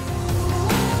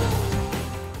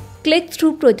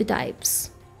 Click-through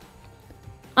prototypes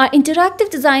are interactive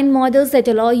design models that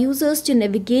allow users to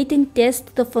navigate and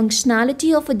test the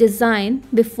functionality of a design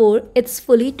before it's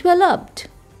fully developed.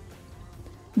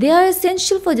 They are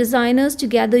essential for designers to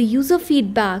gather user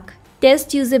feedback, test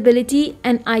usability,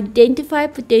 and identify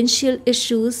potential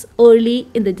issues early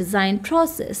in the design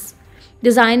process.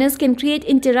 Designers can create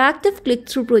interactive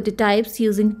click-through prototypes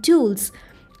using tools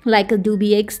like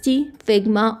Adobe XD,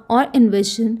 Figma, or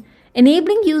InVision,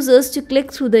 enabling users to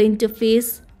click through the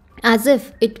interface as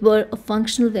if it were a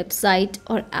functional website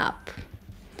or app.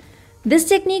 This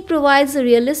technique provides a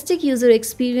realistic user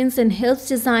experience and helps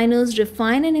designers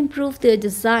refine and improve their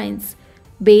designs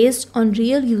based on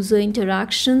real user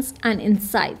interactions and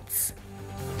insights.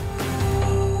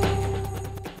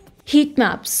 Heat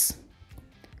maps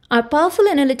are powerful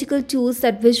analytical tools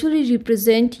that visually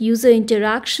represent user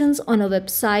interactions on a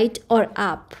website or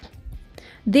app.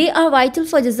 They are vital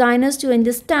for designers to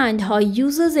understand how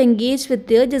users engage with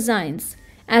their designs,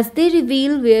 as they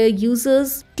reveal where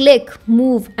users click,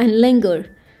 move, and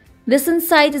linger. This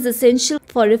insight is essential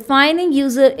for refining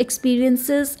user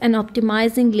experiences and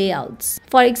optimizing layouts.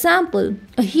 For example,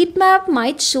 a heat map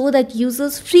might show that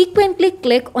users frequently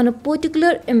click on a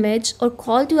particular image or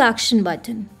call to action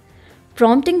button,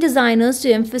 prompting designers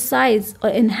to emphasize or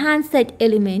enhance that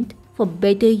element for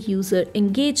better user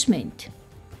engagement.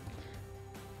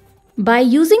 By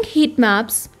using heat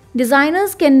maps,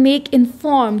 designers can make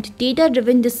informed,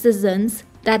 data-driven decisions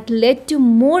that lead to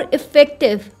more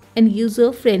effective and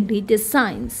user-friendly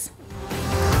designs.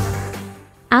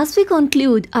 As we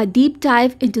conclude our deep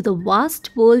dive into the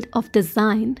vast world of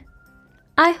design,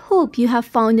 I hope you have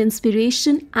found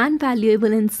inspiration and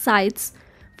valuable insights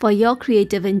for your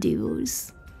creative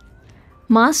endeavors.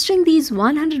 Mastering these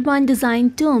 101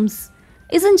 design terms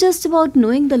isn't just about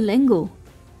knowing the lingo.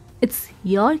 It's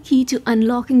your key to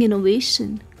unlocking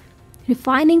innovation,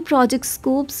 refining project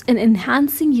scopes, and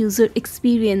enhancing user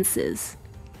experiences.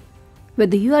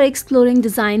 Whether you are exploring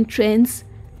design trends,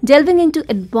 delving into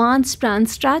advanced brand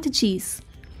strategies,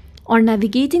 or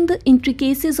navigating the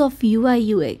intricacies of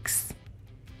UI/UX,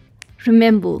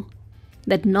 remember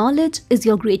that knowledge is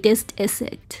your greatest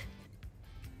asset.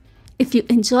 If you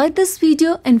enjoyed this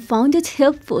video and found it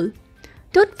helpful,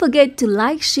 don't forget to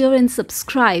like, share, and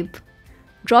subscribe.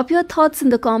 Drop your thoughts in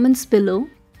the comments below.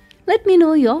 Let me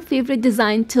know your favorite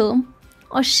design term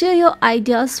or share your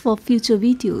ideas for future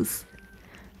videos.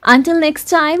 Until next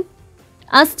time,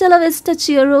 hasta la vista,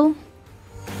 cheero!